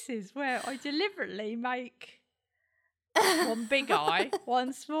abstract faces where I deliberately make one big eye,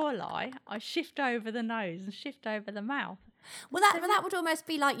 one small eye. I shift over the nose and shift over the mouth. Well, that would almost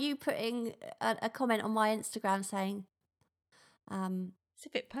be like you putting a comment on my Instagram saying, it's a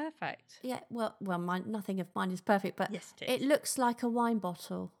bit perfect. Yeah, well, nothing of mine is perfect, but yes, it looks like a wine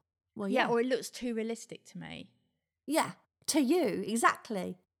bottle. Well, yeah, or it looks too realistic to me. Yeah, to you,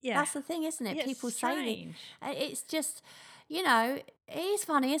 exactly. Yeah, that's the thing, isn't it? Yeah, people say it's just, it is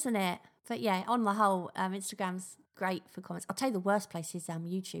funny, isn't it? But yeah, on the whole, Instagram's great for comments. I'll tell you, the worst place is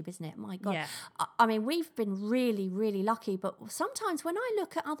YouTube, isn't it? My God. Yeah. I mean, we've been really, really lucky, but sometimes when I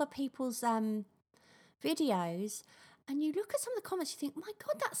look at other people's videos and you look at some of the comments, you think, my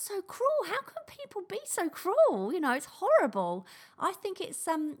God, that's so cruel. How can people be so cruel? It's horrible. I think it's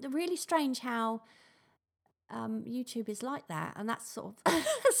really strange how YouTube is like that, and that sort of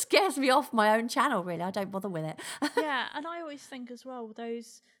scares me off my own channel, really. I don't bother with it. Yeah, and I always think as well,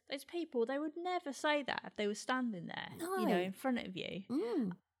 those people, they would never say that if they were standing there, in front of you.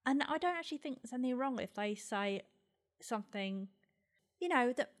 And I don't actually think there's anything wrong if they say something,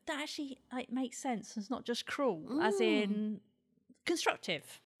 that actually makes sense. It's not just cruel, as in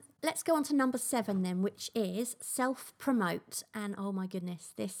constructive. Let's go on to number 7 then, which is self-promote. And oh my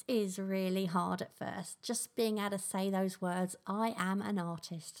goodness, this is really hard at first. Just being able to say those words, I am an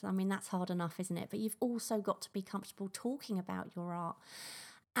artist. I mean, that's hard enough, isn't it? But you've also got to be comfortable talking about your art.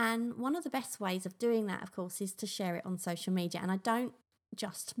 And one of the best ways of doing that, of course, is to share it on social media. And I don't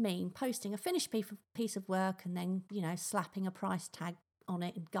just mean posting a finished piece of work and then, slapping a price tag on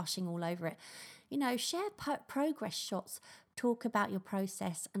it and gushing all over it. Share progress shots, talk about your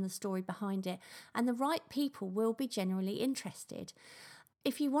process and the story behind it, and the right people will be generally interested.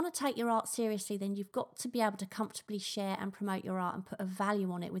 If you want to take your art seriously, then you've got to be able to comfortably share and promote your art and put a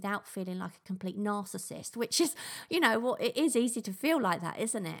value on it without feeling like a complete narcissist, which is, it is easy to feel like that,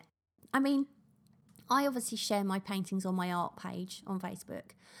 isn't it? I mean, I obviously share my paintings on my art page on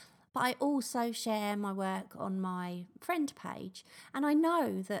Facebook, but I also share my work on my friend page. And I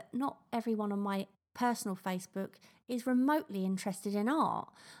know that not everyone on my personal Facebook is remotely interested in art,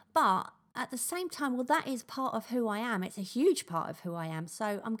 but at the same time, well, that is part of who I am. It's a huge part of who I am.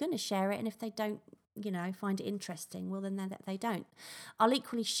 So I'm going to share it. And if they don't, find it interesting, well, then they don't. I'll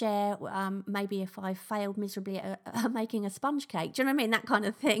equally share maybe if I failed miserably at making a sponge cake. Do you know what I mean? That kind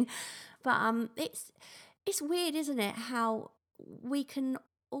of thing. But it's weird, isn't it? How we can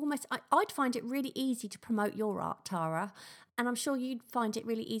almost... I'd find it really easy to promote your art, Tara. And I'm sure you'd find it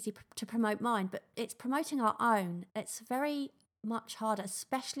really easy to promote mine. But it's promoting our own. It's very much harder,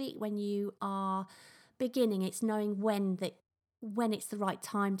 especially when you are beginning. It's knowing when it's the right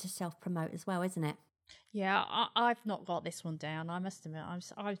time to self-promote as well, isn't it? Yeah, I've not got this one down. I must admit,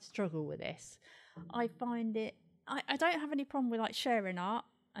 I struggle with this. I find it... I don't have any problem with sharing art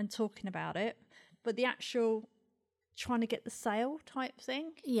and talking about it, but the actual trying to get the sale type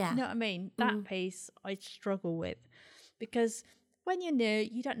thing, yeah, you know what I mean? That piece I struggle with, because when you're new,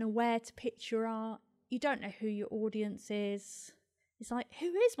 you don't know where to pitch your art. You don't know who your audience is. It's like, who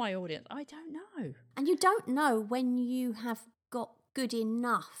is my audience? I don't know. And you don't know when you have got good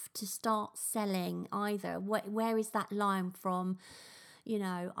enough to start selling either. Where is that line from,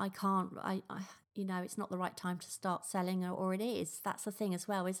 I can't, it's not the right time to start selling, or it is. That's the thing as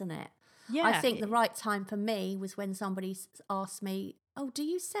well, isn't it? Yeah. I think the right time for me was when somebody asked me, oh, do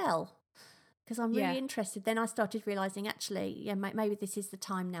you sell? Because I'm really interested. Then I started realising, actually, maybe this is the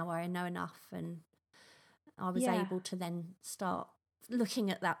time now where I know enough, and I was able to then start looking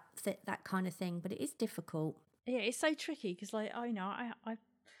at that kind of thing. But it is difficult. Yeah, it's so tricky because, I've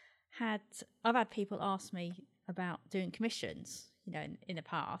had people ask me about doing commissions, in the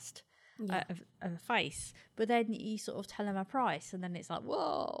past of a face, but then you sort of tell them a price, and then it's like,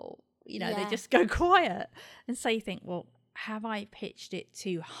 whoa, they just go quiet, and so you think, well, have I pitched it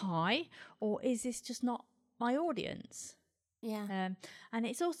too high, or is this just not my audience? Yeah. And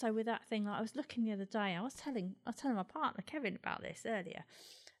it's also with that thing, I was looking the other day, I was telling my partner Kevin about this earlier.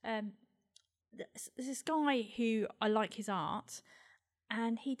 There's this guy who I like his art,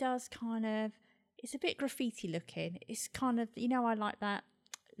 and he does kind of, it's a bit graffiti looking. It's kind of, I like that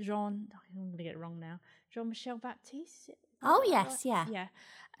I'm going to get it wrong now, Jean-Michel Baptiste. Oh yes, yeah. Yeah.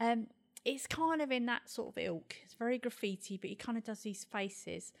 It's kind of in that sort of ilk. It's very graffiti, but he kind of does these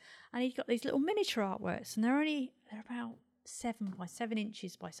faces, and he's got these little miniature artworks, and they're only they're about 7 by 7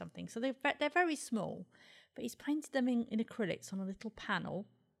 inches by something. So they're very small. But he's painted them in acrylics on a little panel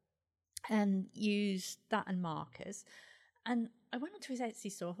and used that and markers. And I went onto his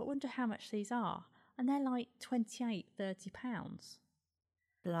Etsy store. I wonder how much these are. And they're like £28-30.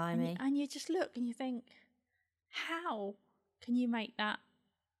 Blimey. And you just look and you think, how can you make that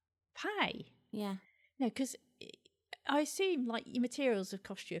pay? Yeah. No, because I assume like your materials have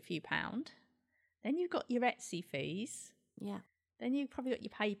cost you a few pound. Then you've got your Etsy fees. Yeah. Then you've probably got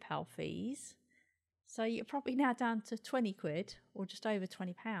your PayPal fees. So you're probably now down to 20 quid or just over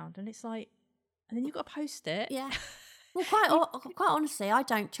 £20. And it's like, and then you've got to post it. Yeah. Well, quite honestly, I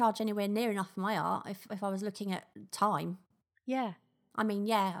don't charge anywhere near enough for my art if I was looking at time. Yeah. I mean,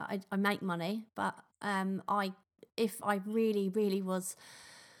 yeah, I make money, but if I really, really was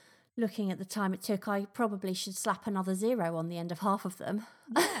looking at the time it took, I probably should slap another 0 on the end of half of them.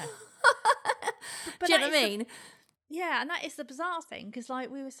 Yeah. Do you know what I mean? Yeah, and that is the bizarre thing, because like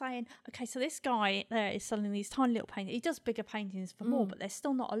we were saying, okay, so this guy there is selling these tiny little paintings. He does bigger paintings for more, but they're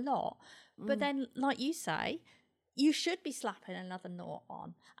still not a lot. But then, like you say, you should be slapping another nought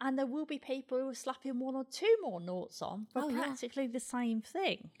on, and there will be people who are slapping 1 or 2 more noughts on for practically the same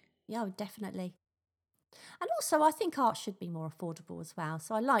thing. Yeah, definitely. And also, I think art should be more affordable as well.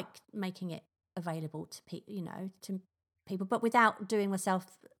 So I like making it available to to people, but without doing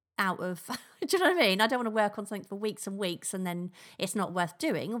myself out of. Do you know what I mean? I don't want to work on something for weeks and weeks and then it's not worth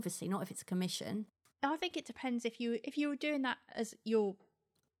doing. Obviously, not if it's a commission. I think it depends if you were doing that as your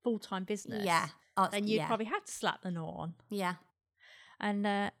full-time business. Yeah, then you'd probably have to slap the nought on. Yeah, and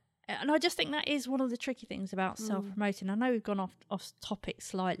I just think that is one of the tricky things about self-promoting. I know we've gone off topic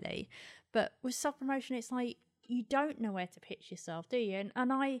slightly, but with self-promotion, it's like you don't know where to pitch yourself, do you?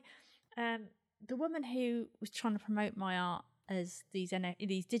 And I, the woman who was trying to promote my art as these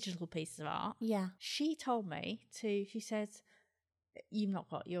digital pieces of art, she told me she says, you've not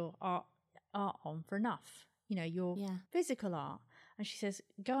got your art on for enough, your physical art. And she says,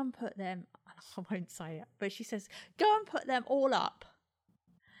 go and put them, I won't say it, but she says, go and put them all up.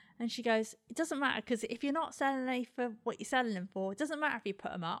 And she goes, it doesn't matter, because if you're not selling any for what you're selling them for, it doesn't matter if you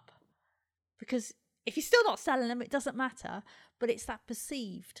put them up. Because if you're still not selling them, it doesn't matter, but it's that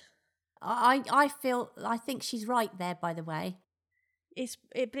perceived. I think she's right there, by the way.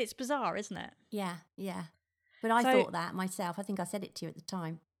 But it's bizarre, isn't it? Yeah. But I thought that myself. I think I said it to you at the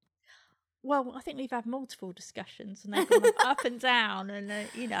time. Well, I think we've had multiple discussions and they've gone up and down and,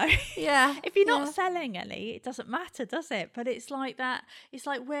 Yeah. If you're not selling any, it doesn't matter, does it? But it's like that. It's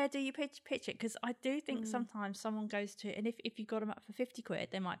like, where do you pitch it? Because I do think sometimes someone goes to, and if you got them up for 50 quid,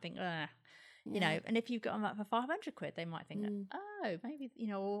 they might think, and if you've got them up for 500 quid, they might think, maybe,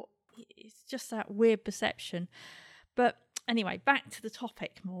 or it's just that weird perception. But anyway, back to the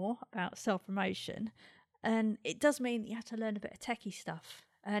topic more about self-promotion. And it does mean that you have to learn a bit of techie stuff.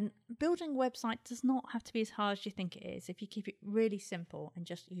 And building a website does not have to be as hard as you think it is if you keep it really simple and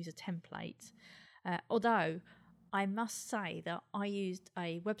just use a template. Although I must say that I used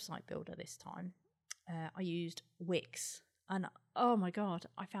a website builder this time. I used Wix. And oh my God,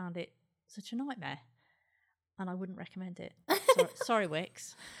 I found it such a nightmare. And I wouldn't recommend it. Sorry,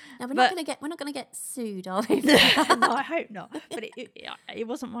 Wix. Now we're not going to get sued, are we? No, I hope not. But it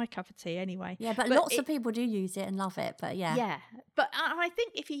wasn't my cup of tea anyway. Yeah, but lots of people do use it and love it. But yeah, but I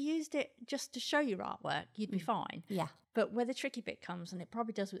think if you used it just to show your artwork, you'd be fine. Yeah. But where the tricky bit comes, and it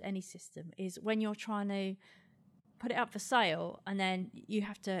probably does with any system, is when you're trying to put it up for sale and then you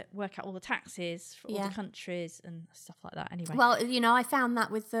have to work out all the taxes for all the countries and stuff like that anyway. Well, I found that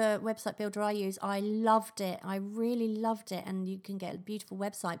with the website builder I use. I loved it. I really loved it. And you can get a beautiful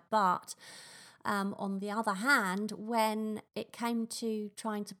website. But on the other hand, when it came to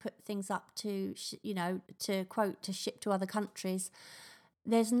trying to put things up to, to ship to other countries,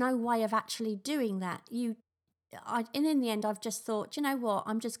 there's no way of actually doing that. And in the end, I've just thought, you know what,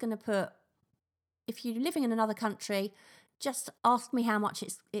 I'm just going to put, if you're living in another country, just ask me how much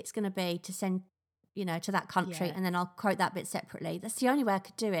it's going to be to send, to that country, and then I'll quote that bit separately. That's the only way I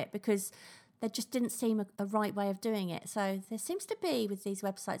could do it, because there just didn't seem a right way of doing it. So there seems to be, with these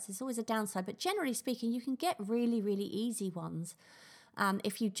websites, there's always a downside. But generally speaking, you can get really, really easy ones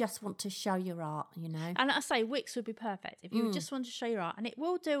if you just want to show your art, And I say Wix would be perfect if you just want to show your art, and it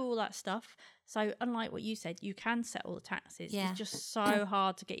will do all that stuff. So unlike what you said, you can set all the taxes. It's just so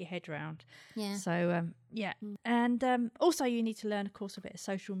hard to get your head around. Yeah. So and also you need to learn, of course, a bit of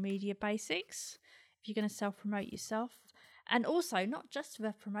social media basics if you're going to self-promote yourself. And also, not just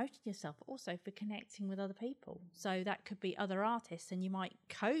for promoting yourself, but also for connecting with other people. So that could be other artists, and you might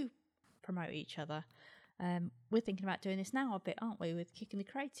co-promote each other. We're thinking about doing this now a bit, aren't we, with Kicking the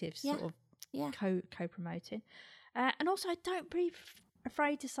Creatives, sort of co-promoting. And also, don't be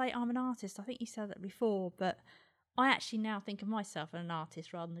afraid to say I'm an artist. I think you said that before, but I actually now think of myself as an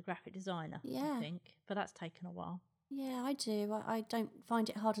artist rather than a graphic designer. Yeah. I think, but that's taken a while. Yeah, I do. I don't find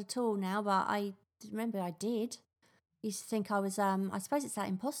it hard at all now, but I remember I did. Used to think I was, I suppose it's that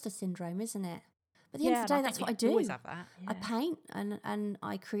imposter syndrome, isn't it? But at the end of the day, that's what I do. Always have that. I paint and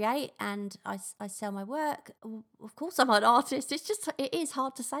I create and I sell my work. Of course, I'm an artist. It is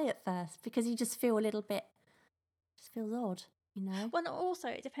hard to say at first because you just feel a little bit, just feels odd, you know? Well, also,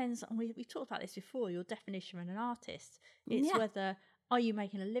 it depends on, we've talked about this before, your definition of an artist. It's whether, are you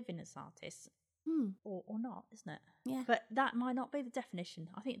making a living as an artist or not, isn't it? Yeah. But that might not be the definition.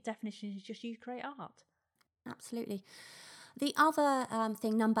 I think the definition is just you create art. Absolutely. The other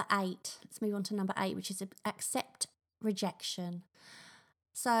thing, number 8, let's move on to number 8, which is accept rejection.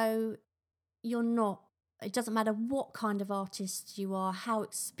 So it doesn't matter what kind of artist you are, how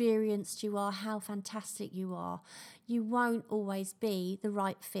experienced you are, how fantastic you are, you won't always be the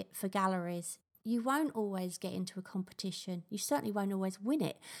right fit for galleries. You won't always get into a competition. You certainly won't always win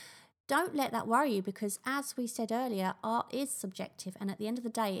it. Don't let that worry you because, as we said earlier, art is subjective, and at the end of the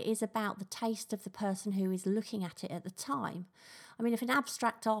day, it is about the taste of the person who is looking at it at the time. I mean, if an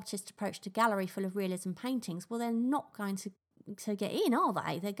abstract artist approached a gallery full of realism paintings, well, they're not going to get in, are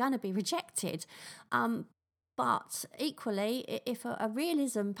they? They're going to be rejected. But equally, if a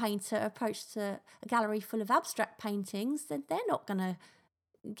realism painter approached a gallery full of abstract paintings, then they're not going to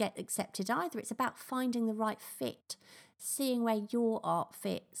get accepted either. It's about finding the right fit, seeing where your art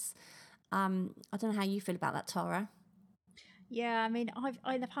fits. I don't know how you feel about that, Tara. Yeah, I mean,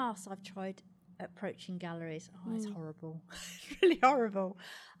 in the past I've tried approaching galleries. Oh, it's horrible. It's really horrible.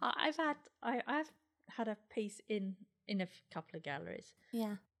 I've had a piece in a couple of galleries.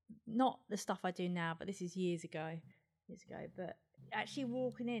 Yeah. Not the stuff I do now, but this is years ago. But actually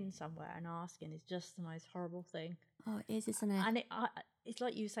walking in somewhere and asking is just the most horrible thing. Oh, it is, isn't it? And it's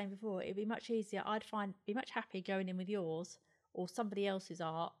like you were saying before, it'd be much easier. Be much happier going in with yours or somebody else's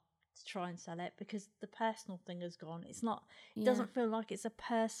art to try and sell it because the personal thing has gone. It doesn't feel like it's a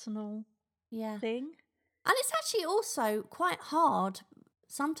personal thing. And it's actually also quite hard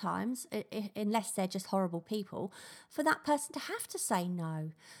sometimes, unless they're just horrible people, for that person to have to say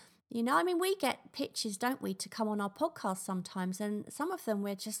no. You know, I mean, we get pitches, don't we, to come on our podcast sometimes, and some of them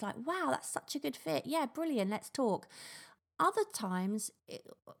we're just like, wow, that's such a good fit. Yeah, brilliant, let's talk. Other times,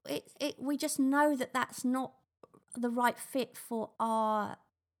 we just know that that's not the right fit for our,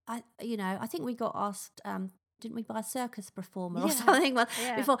 I think we got asked, didn't we, by a circus performer or something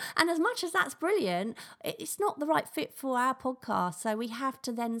before? And as much as that's brilliant, it's not the right fit for our podcast. So we have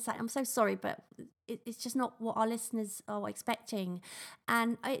to then say, I'm so sorry, but it's just not what our listeners are expecting.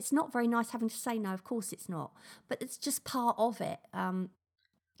 And it's not very nice having to say no, of course it's not. But it's just part of it.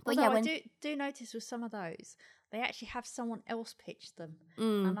 But I do notice with some of those, they actually have someone else pitch them,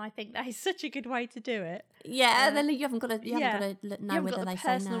 and I think that is such a good way to do it. Yeah, then you haven't got to know whether they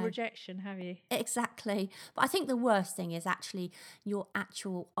say no. Personal rejection, have you? Exactly. But I think the worst thing is actually your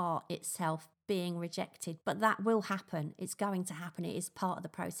actual art itself being rejected. But that will happen. It's going to happen. It is part of the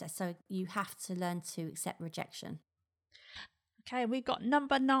process. So you have to learn to accept rejection. Okay, we've got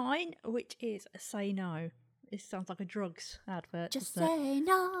number 9, which is say no. This sounds like a drugs advert. Just say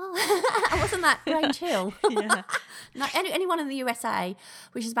no. Wasn't that Grange Hill? Yeah. No, anyone in the USA,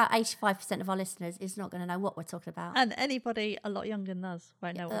 which is about 85% of our listeners, is not going to know what we're talking about. And anybody a lot younger than us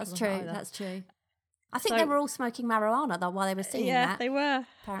won't know what we're talking about. That's true. I think they were all smoking marijuana though while they were singing that. Yeah, they were.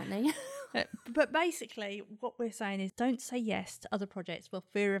 Apparently. But basically, what we're saying is don't say yes to other projects for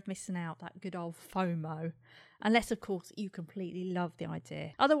fear of missing out, that good old FOMO. Unless, of course, you completely love the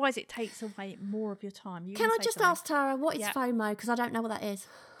idea. Otherwise, it takes away more of your time. Can I just ask, Tara, what is FOMO? Because I don't know what that is.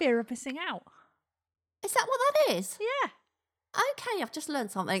 Fear of missing out. Is that what that is? Yeah. Okay, I've just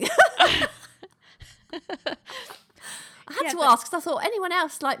learned something. I had to ask because I thought anyone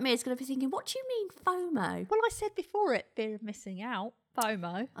else like me is going to be thinking, what do you mean FOMO? Well, I said before it, fear of missing out,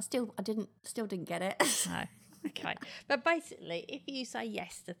 FOMO. I still didn't get it. No. Okay. But basically, if you say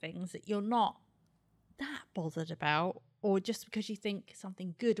yes to things that you're not that bothered about, or just because you think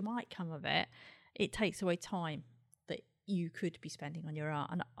something good might come of it, it takes away time that you could be spending on your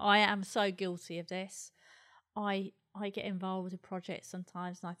art. And I am so guilty of this. I get involved with projects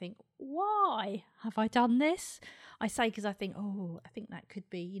sometimes and I think, why have I done this? I say because I think, I think that could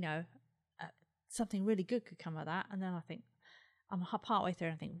be, something really good could come of that. And then I think, I'm partway through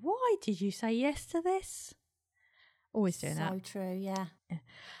and I think, why did you say yes to this? Always doing that. So true, yeah.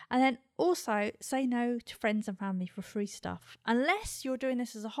 And then also say no to friends and family for free stuff. Unless you're doing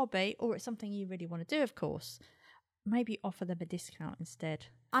this as a hobby or it's something you really want to do, of course. Maybe offer them a discount instead.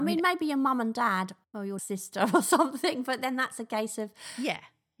 I mean, maybe your mum and dad or your sister or something, but then that's a case of... Yeah,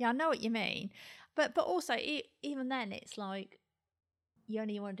 I know what you mean. But also, even then, it's like you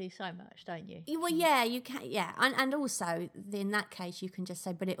only want to do so much, don't you? Well, yeah, you can. Yeah, and also in that case, you can just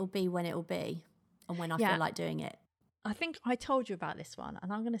say, "But it'll be when it'll be, and when I feel like doing it." I think I told you about this one,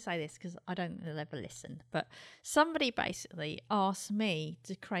 and I'm going to say this because I don't think they'll ever listen. But somebody basically asked me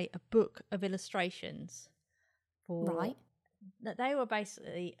to create a book of illustrations for. Right. That they were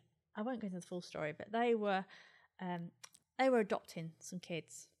basically, I won't go into the full story, but they were adopting some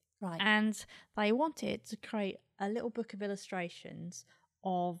kids, Right. and they wanted to create a little book of illustrations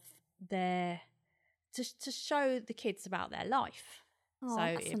of their to show the kids about their life. Oh, So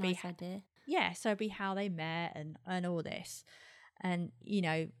that's a nice idea. Yeah, so it'd be how they met and all this, and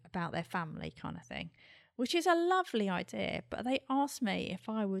about their family kind of thing, which is a lovely idea. But they asked me if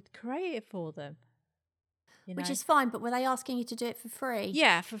I would create it for them. Which is fine, but were they asking you to do it for free?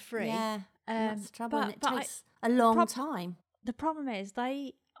 Yeah, for free. Yeah, that's the trouble. But it takes a long time. The problem is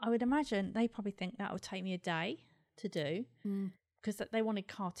I would imagine they probably think that would take me a day to do because they wanted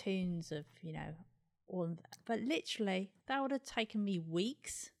cartoons of all of that. But literally that would have taken me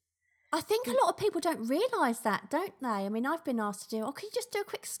weeks. I think a lot of people don't realise that, don't they? I mean, I've been asked to do, can you just do a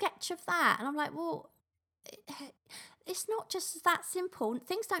quick sketch of that? And I'm like, well, it's not just that simple.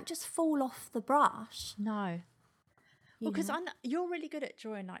 Things don't just fall off the brush. No. Well, because you're really good at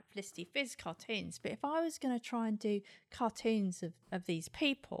drawing like Felicity Fizz cartoons, but if I was going to try and do cartoons of these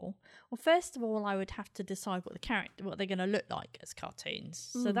people, well, first of all, I would have to decide what they're going to look like as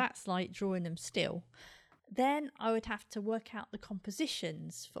cartoons. So that's like drawing them still. Then I would have to work out the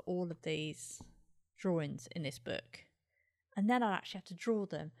compositions for all of these drawings in this book. And then I'd actually have to draw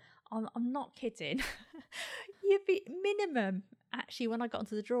them. I'm not kidding. You'd be minimum, actually, when I got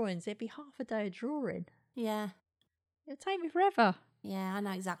into the drawings, it'd be half a day of drawing. Yeah. It would take me forever. Yeah, I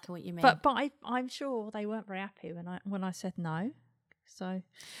know exactly what you mean. But I'm sure they weren't very happy when I said no. So...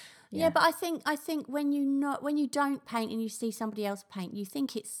 Yeah, but I think when you don't paint and you see somebody else paint, you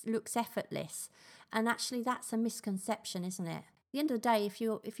think it looks effortless, and actually that's a misconception, isn't it? At the end of the day, if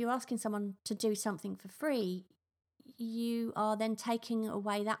you're asking someone to do something for free, you are then taking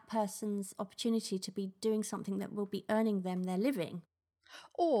away that person's opportunity to be doing something that will be earning them their living.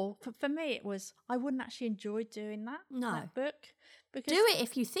 Or for me, it was I wouldn't actually enjoy doing that book. Because do it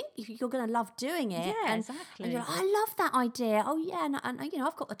if you're going to love doing it. Yeah, exactly. And you're like, I love that idea. Oh yeah, and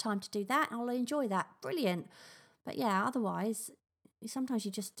I've got the time to do that. I'll enjoy that. Brilliant. But yeah, otherwise, sometimes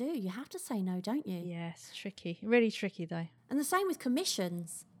you just do. You have to say no, don't you? Yes, tricky. Really tricky though. And the same with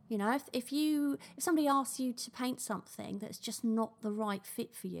commissions. If somebody asks you to paint something that's just not the right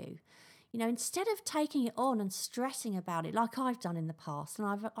fit for you, instead of taking it on and stressing about it like I've done in the past,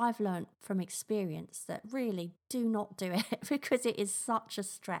 and I've learned from experience that really do not do it because it is such a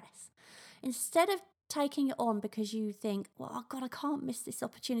stress. Instead of taking it on because you think, well, oh God, I can't miss this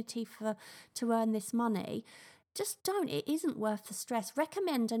opportunity to earn this money, just don't. It isn't worth the stress.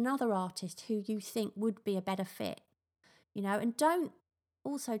 Recommend another artist who you think would be a better fit, and don't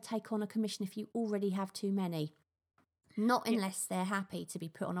also take on a commission if you already have too many. Not unless they're happy to be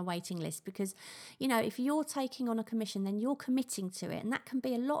put on a waiting list, because, if you're taking on a commission, then you're committing to it. And that can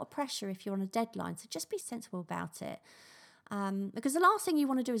be a lot of pressure if you're on a deadline. So just be sensible about it. Because the last thing you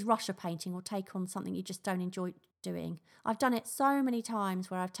want to do is rush a painting or take on something you just don't enjoy doing. I've done it so many times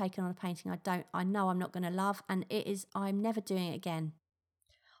where I've taken on a painting I know I'm not going to love, and I'm never doing it again.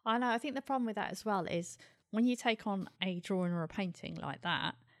 I know. I think the problem with that as well is when you take on a drawing or a painting like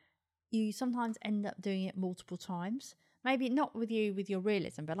that, you sometimes end up doing it multiple times. Maybe not with your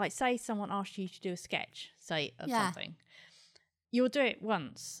realism, but like say someone asks you to do a sketch, of something. You'll do it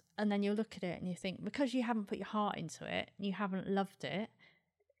once and then you'll look at it and you think, because you haven't put your heart into it and you haven't loved it,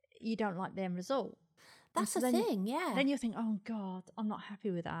 you don't like the end result. That's the thing, yeah. Then you think, oh God, I'm not happy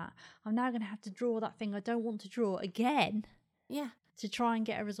with that. I'm now going to have to draw that thing I don't want to draw again. Yeah. To try and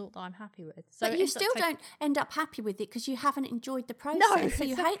get a result that I'm happy with. So but you still don't end up happy with it because you haven't enjoyed the process. No, so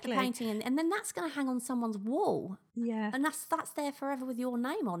you hate the painting, and then that's going to hang on someone's wall. Yeah. And that's there forever with your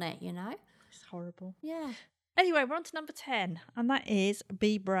name on it, It's horrible. Yeah. Anyway, we're on to number 10, and that is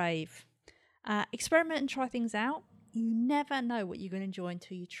be brave. Experiment and try things out. You never know what you're going to enjoy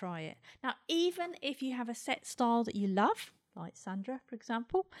until you try it. Now, even if you have a set style that you love, like Sandra, for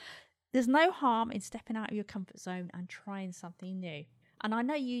example, there's no harm in stepping out of your comfort zone and trying something new. And I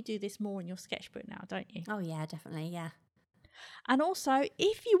know you do this more in your sketchbook now, don't you? Oh, yeah, definitely, yeah. And also,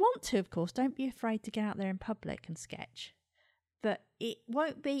 if you want to, of course, don't be afraid to get out there in public and sketch. But it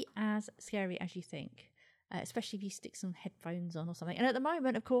won't be as scary as you think, especially if you stick some headphones on or something. And at the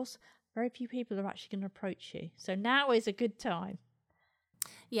moment, of course, very few people are actually going to approach you. So now is a good time.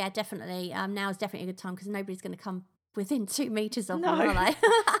 Yeah, definitely. Now is definitely a good time because nobody's going to come within 2 meters of No. them, are they?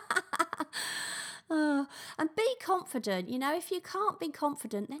 And be confident. If you can't be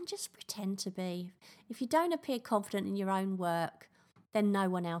confident, then just pretend to be. If you don't appear confident in your own work, then no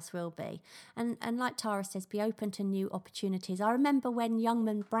one else will be. And like Tara says, be open to new opportunities. I remember when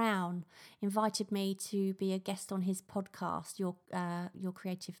Youngman Brown invited me to be a guest on his podcast, Your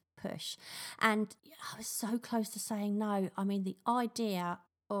Creative Push, and I was so close to saying no. I mean, the idea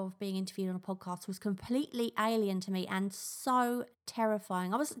of being interviewed on a podcast was completely alien to me and so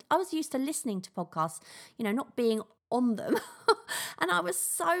terrifying. I was used to listening to podcasts, not being on them. And I was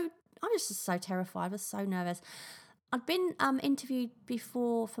just so terrified. I was so nervous. I'd been interviewed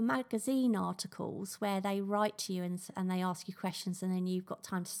before for magazine articles where they write to you and they ask you questions, and then you've got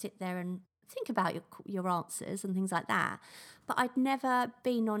time to sit there and think about your answers and things like that. But I'd never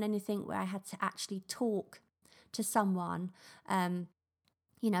been on anything where I had to actually talk to someone,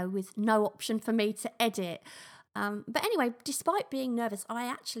 with no option for me to edit. But anyway, despite being nervous, I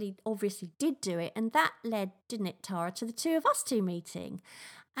actually obviously did do it. And that led, didn't it, Tara, to the two of us two meeting.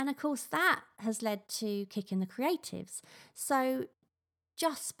 And of course, that has led to Kicking the Creatives. So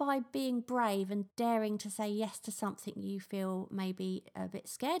just by being brave and daring to say yes to something you feel maybe a bit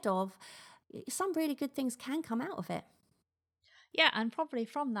scared of, some really good things can come out of it. Yeah, and probably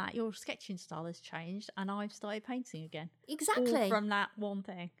from that, your sketching style has changed, and I've started painting again. Exactly. All from that one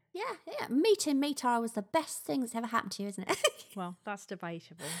thing. Yeah. Meeting me, Tara, was the best thing that's ever happened to you, isn't it? Well, that's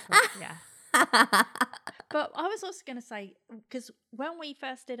debatable, but yeah. But I was also going to say, because when we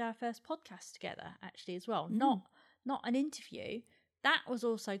first did our first podcast together, actually, as well, not an interview, that was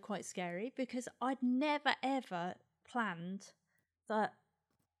also quite scary because I'd never, ever planned that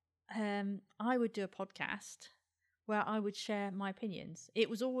I would do a podcast where I would share my opinions. It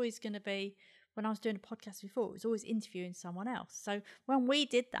was always going to be, when I was doing a podcast before, it was always interviewing someone else. So when we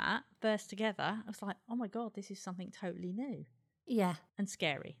did that first together, I was like, oh my God, this is something totally new. Yeah. And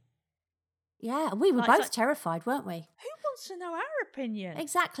scary. Yeah, we were both terrified, weren't we? Who wants to know our opinion?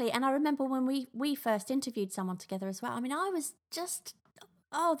 Exactly. And I remember when we first interviewed someone together as well. I mean, I was just,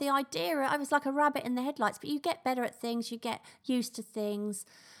 the idea, I was like a rabbit in the headlights. But you get better at things, you get used to things.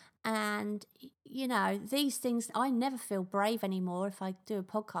 And, these things, I never feel brave anymore if I do a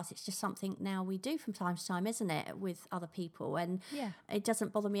podcast. It's just something now we do from time to time, isn't it, with other people. And it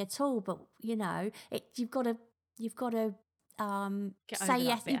doesn't bother me at all. But, you've got to say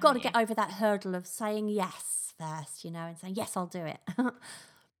yes. You've got to get over that hurdle of saying yes first, and saying, yes, I'll do it.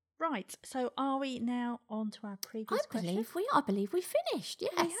 Right. So are we now on to our previous question? I believe we finished.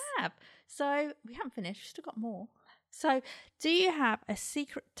 Yes. We have. So we haven't finished. We've still got more. So, do you have a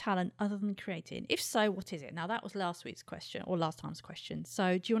secret talent other than creating? If so, what is it? Now, that was last week's question or last time's question.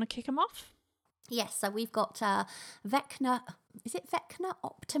 So, do you want to kick them off? Yes. So, we've got Vecna. Is it Vecna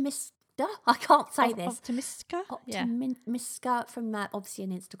Optimista? I can't say this. Optimistica? Optimistica from obviously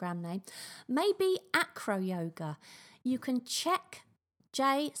an Instagram name. Maybe Acro Yoga. You can check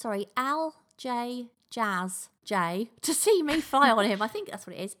Al J Jazz J to see me fly on him. I think that's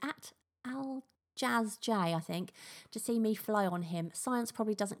what it is. At Al Jazz J, I think, to see me fly on him. Science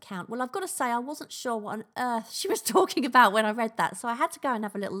probably doesn't count. Well, I've got to say, I wasn't sure what on earth she was talking about when I read that, so I had to go and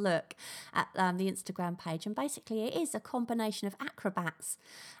have a little look at the Instagram page, and basically it is a combination of acrobats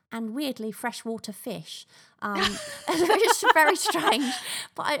and weirdly freshwater fish. It's very strange.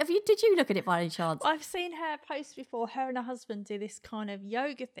 But did you look at it by any chance? I've seen her post before. Her and her husband do this kind of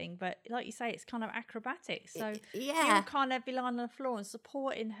yoga thing, but like you say, it's kind of acrobatic. So you'll kind of be lying on the floor and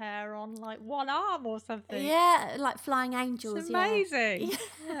supporting her on like one arm or something. Yeah, like flying angels. It's amazing.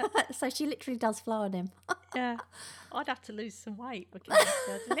 Yeah. So she literally does fly on him. Yeah. I'd have to lose some weight because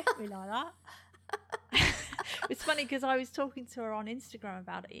to lift me like that. It's funny because I was talking to her on Instagram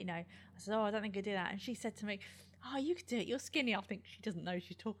about it, I said, I don't think I do that. And she said to me, you could do it. You're skinny. I think she doesn't know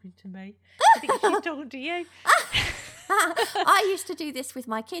she's talking to me. I think she's talking to you. I used to do this with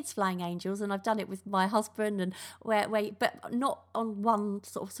my kids, flying angels, and I've done it with my husband, and but not on one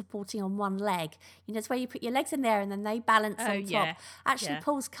sort of supporting on one leg. It's where you put your legs in there and then they balance on top. Actually,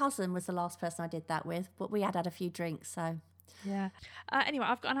 Paul's cousin was the last person I did that with, but we had a few drinks, so... Yeah. Anyway,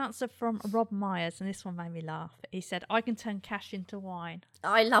 I've got an answer from Rob Myers, and this one made me laugh. He said, I can turn cash into wine.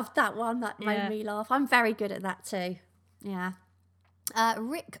 I loved that one. That made me laugh. I'm very good at that too. Yeah.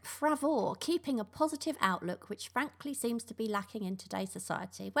 Rick Fravor, keeping a positive outlook, which frankly seems to be lacking in today's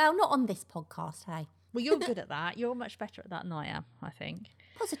society. Well, not on this podcast, hey? Well, you're good at that. You're much better at that than I am, I think.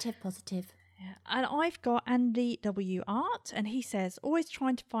 Positive. Yeah. And I've got Andy W. Art, and he says, always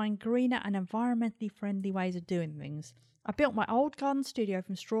trying to find greener and environmentally friendly ways of doing things. I built my old garden studio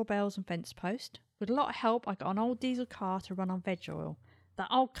from straw bales and fence post. With a lot of help, I got an old diesel car to run on veg oil. That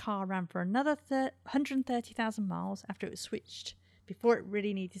old car ran for another 130,000 miles after it was switched before it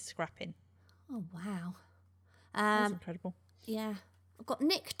really needed scrapping. Oh, wow. That's incredible. Yeah. I've got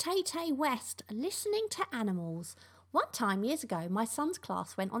Nick Tay West, listening to animals. One time, years ago, my son's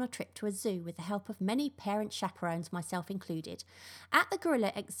class went on a trip to a zoo with the help of many parent chaperones, myself included. At the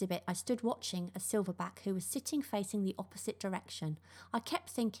gorilla exhibit, I stood watching a silverback who was sitting facing the opposite direction. I kept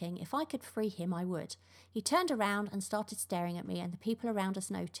thinking if I could free him, I would. He turned around and started staring at me, and the people around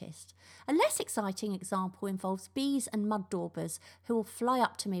us noticed. A less exciting example involves bees and mud daubers who will fly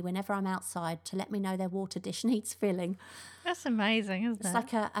up to me whenever I'm outside to let me know their water dish needs filling. That's amazing, isn't it?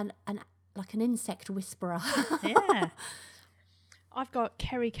 It's like an insect whisperer. Yeah. I've got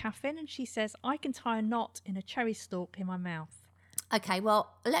Kerry Caffin, and she says, I can tie a knot in a cherry stalk in my mouth. Okay,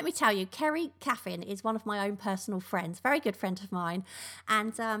 well, let me tell you, Kerry Caffin is one of my own personal friends, very good friend of mine.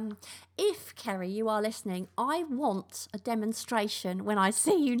 And if, Kerry, you are listening, I want a demonstration when I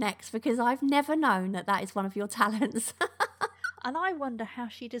see you next, because I've never known that that is one of your talents. And I wonder how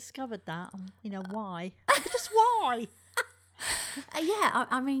she discovered that, why. Just why? Yeah,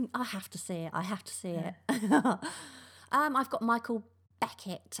 I mean, I have to see it. I've got Michael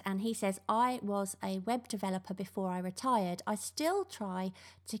Beckett, and he says, I was a web developer before I retired. I still try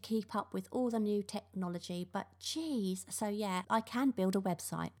to keep up with all the new technology, but geez, so yeah, I can build a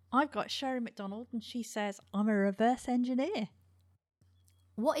website. I've got Sherry McDonald, and she says, I'm a reverse engineer.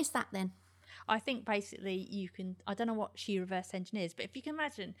 What is that then? I think basically I don't know what she reverse engineers, but if you can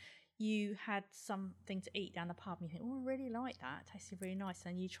imagine you had something to eat down the pub and you think, I really like that. It tasted really nice.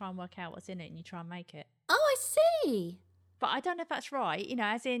 And you try and work out what's in it and you try and make it. Oh, I see. But I don't know if that's right.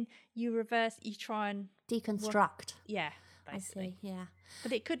 As in you try and deconstruct. Yeah, basically. I see, yeah.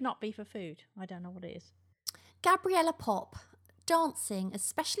 But it could not be for food. I don't know what it is. Gabriella Pop, dancing,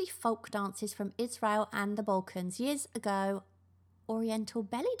 especially folk dances from Israel and the Balkans. Years ago, Oriental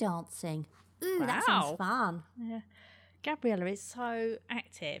belly dancing. Ooh, wow. That sounds fun. Yeah. Gabriella is so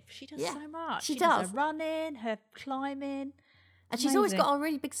active. She does so much. She does her running, her climbing. And she's always got a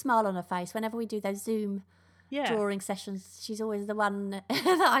really big smile on her face whenever we do those Zoom drawing sessions. She's always the one that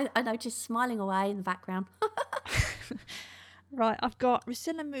I notice smiling away in the background. Right, I've got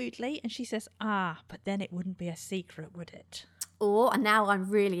Priscilla Moodley, and she says, but then it wouldn't be a secret, would it? Oh, and now I'm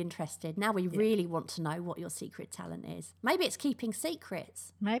really interested. Now we really want to know what your secret talent is. Maybe it's keeping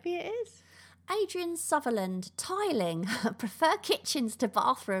secrets. Maybe it is. Adrian Sutherland, tiling, prefer kitchens to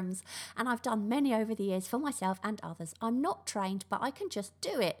bathrooms, and I've done many over the years for myself and others. I'm not trained, but I can just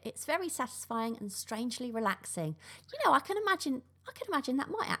do it. It's very satisfying and strangely relaxing. I can imagine that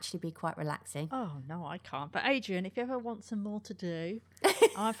might actually be quite relaxing. Oh, no, I can't. But Adrian, if you ever want some more to do,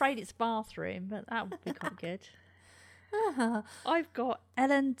 I'm afraid it's bathroom, but that would be quite good. I've got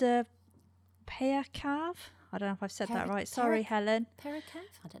Ellen de Peercave. I don't know if I've said that right. Sorry, Helen.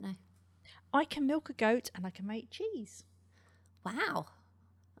 Peercave? I don't know. I can milk a goat and I can make cheese. Wow.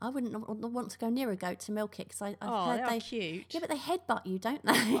 I wouldn't want to go near a goat to milk it because I've heard they're cute. Yeah, but they headbutt you, don't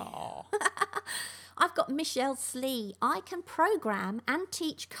they? Oh. I've got Michelle Slee. I can program and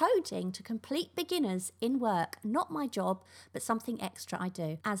teach coding to complete beginners in work. Not my job, but something extra I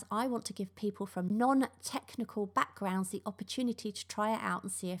do, as I want to give people from non-technical backgrounds the opportunity to try it out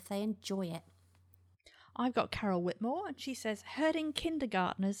and see if they enjoy it. I've got Carol Whitmore, and she says, herding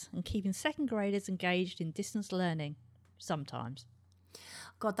kindergartners and keeping second graders engaged in distance learning. Sometimes.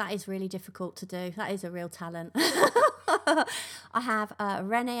 God, that is really difficult to do. That is a real talent. I have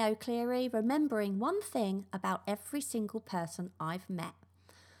Renee O'Cleary, remembering one thing about every single person I've met.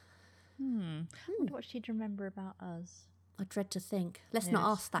 I wonder what she'd remember about us. I dread to think. Let's not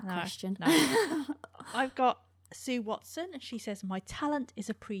ask that question. No. I've got Sue Watson, and she says, my talent is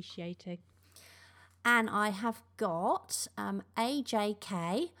appreciating. And I have got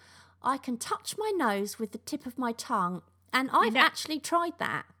AJK. I can touch my nose with the tip of my tongue. And I've actually tried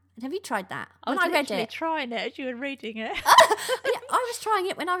that. Have you tried that? I was literally trying it as you were reading it. Yeah, I was trying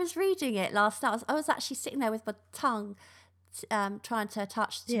it when I was reading it last night. I was actually sitting there with my tongue trying to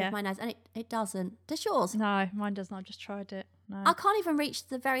touch the tip of my nose. And it doesn't. Does yours? No, mine doesn't. I've just tried it. No. I can't even reach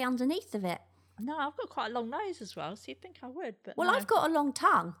the very underneath of it. No, I've got quite a long nose as well. So you'd think I would. But well, I've got a long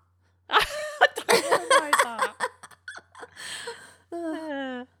tongue. I don't know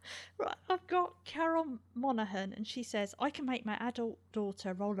that. Right, I've got Carol Monaghan, and she says, I can make my adult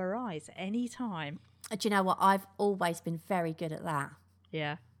daughter roll her eyes at any time. Do you know what? I've always been very good at that.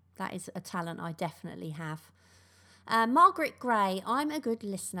 Yeah. That is a talent I definitely have. Margaret Gray, I'm a good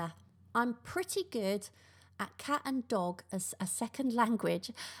listener. I'm pretty good at cat and dog as a second language,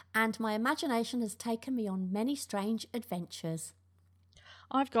 and my imagination has taken me on many strange adventures.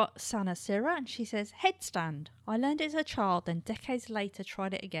 I've got Sana Sira, and she says, headstand. I learned it as a child, then decades later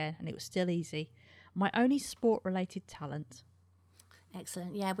tried it again, and it was still easy. My only sport-related talent.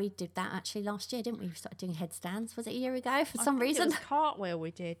 Excellent. Yeah, we did that actually last year, didn't we? We started doing headstands. Was it a year ago for some I think reason? it was cartwheel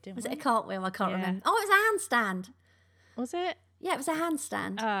we did, didn't Was we? it a cartwheel? I can't Yeah. remember. Oh, it was a handstand. Was it? Yeah, it was a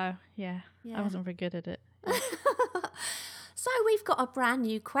handstand. Oh, yeah. Yeah. I wasn't very good at it. So we've got a brand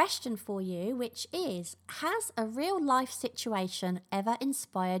new question for you, which is, has a real life situation ever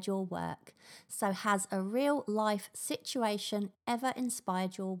inspired your work? So has a real life situation ever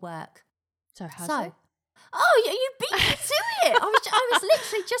inspired your work? So has it? Oh, you beat me to it. I was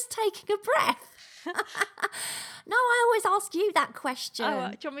literally just taking a breath. No, I always ask you that question. Oh,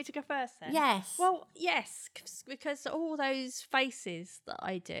 do you want me to go first then? Yes. Well, yes, because all those faces that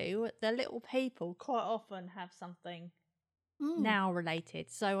I do, the little people quite often have something now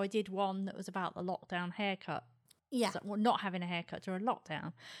related. So I did one that was about the lockdown haircut. Yeah. So, well, not having a haircut during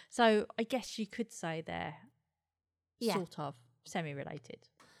lockdown. So I guess you could say they're sort of semi-related.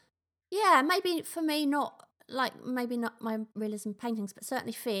 Yeah, maybe for me, maybe not my realism paintings, but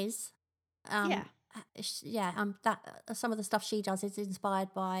certainly Fizz. That some of the stuff she does is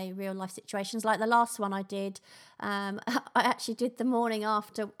inspired by real life situations. Like the last one I did, I actually did the morning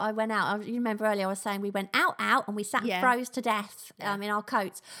after I went out. You remember earlier I was saying we went out, and we sat and froze to death in our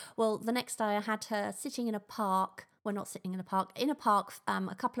coats. Well, the next day I had her sitting in a park. Well, not sitting in a park,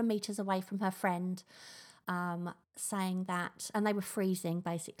 a couple of meters away from her friend. Saying that, and they were freezing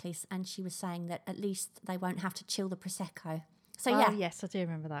basically, and she was saying that at least they won't have to chill the Prosecco. So yes, I do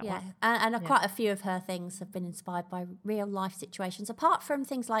remember that one. And quite a few of her things have been inspired by real life situations, apart from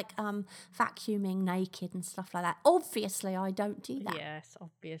things like vacuuming naked and stuff like that. Obviously, I don't do that. Yes,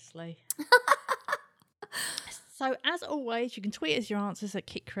 obviously. So, as always, you can tweet us your answers at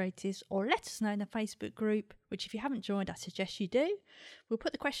Kit Creatives or let us know in the Facebook group, which if you haven't joined, I suggest you do. We'll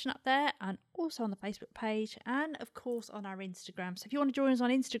put the question up there and also on the Facebook page and, of course, on our Instagram. So if you want to join us on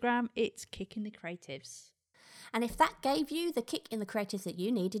Instagram, it's Kicking the Creatives. And if that gave you the kick in the creatives that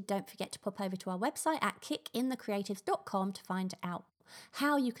you needed, don't forget to pop over to our website at kickinthecreatives.com to find out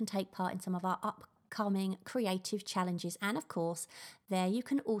how you can take part in some of our upcoming creative challenges. And of course, there you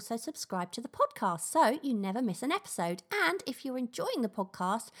can also subscribe to the podcast so you never miss an episode. And if you're enjoying the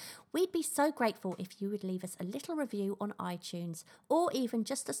podcast, we'd be so grateful if you would leave us a little review on iTunes or even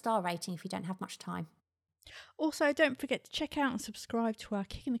just a star rating if you don't have much time. Also, don't forget to check out and subscribe to our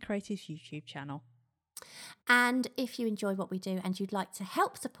Kicking the Creatives YouTube channel. And if you enjoy what we do and you'd like to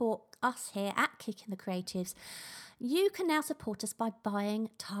help support us here at Kicking the Creatives, you can now support us by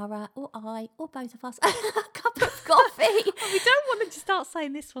buying Tara or I or both of us a cup of coffee. We don't want to start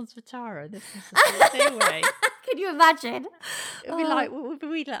saying this one's for Tara, this one's for do we? Can you imagine? It'll be like we'll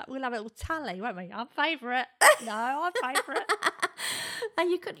have a little tally, won't we? I'm favourite. No, I'm favourite. And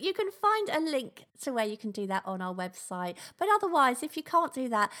you can find a link to where you can do that on our website. But otherwise, if you can't do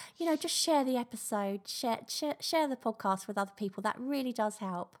that, just share the episode, share the podcast with other people. That really does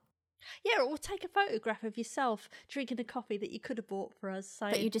help. Yeah, or take a photograph of yourself drinking a coffee that you could have bought for us.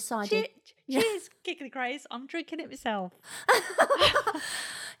 So but you decided. Cheers, Kicking the Craze. I'm drinking it myself.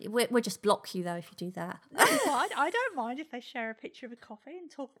 We'll just block you though if you do that. No, I don't mind if they share a picture of a coffee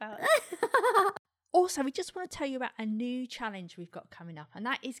and talk about it. Also, we just want to tell you about a new challenge we've got coming up, and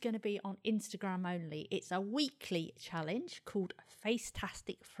that is going to be on Instagram only. It's a weekly challenge called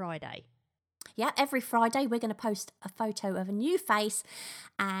Facetastic Friday. Yeah, every Friday we're going to post a photo of a new face,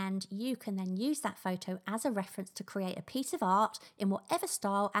 and you can then use that photo as a reference to create a piece of art in whatever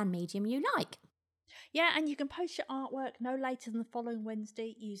style and medium you like. Yeah, and you can post your artwork no later than the following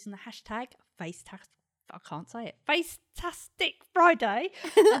Wednesday using the hashtag Facetastic Friday.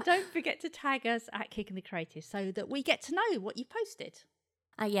 And don't forget to tag us at Kicking the Creatives so that we get to know what you posted.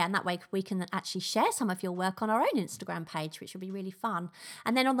 And that way we can actually share some of your work on our own Instagram page, which will be really fun.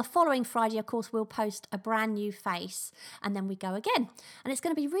 And then on the following Friday, of course, we'll post a brand new face and then we go again. And it's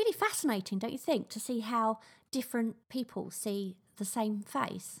going to be really fascinating, don't you think, to see how different people see the same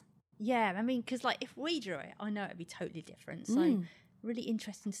face. Yeah, I mean, because if we drew it, I know it'd be totally different. So really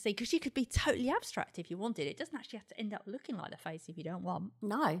interesting to see, because you could be totally abstract if you wanted. It doesn't actually have to end up looking like the face if you don't want.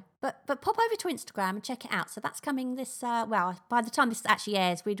 No, but pop over to Instagram and check it out. So that's coming this, by the time this actually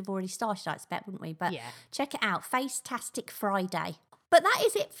airs, we'd have already started, I expect, wouldn't we? But check it out, Facetastic Friday. But that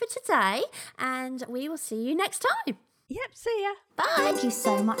is it for today, and we will see you next time. Yep, see ya. Bye. Thank you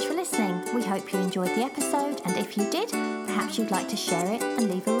so much for listening. We hope you enjoyed the episode, and if you did, perhaps you'd like to share it and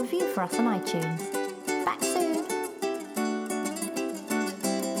leave a review for us on iTunes. Back soon.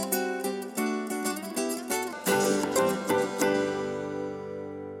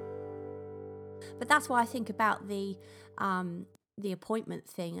 But that's why I think about the the appointment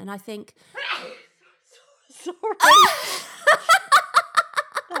thing, and I think... Sorry.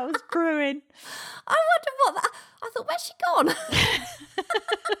 That was brewing. I wonder what that... I thought, where's she gone?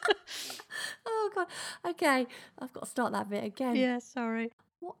 Oh, God. Okay, I've got to start that bit again. Yeah, sorry.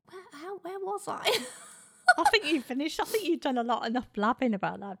 Where was I? I think you finished. I think you've done enough blabbing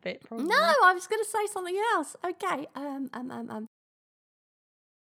about that bit, probably. No, I was going to say something else. Okay.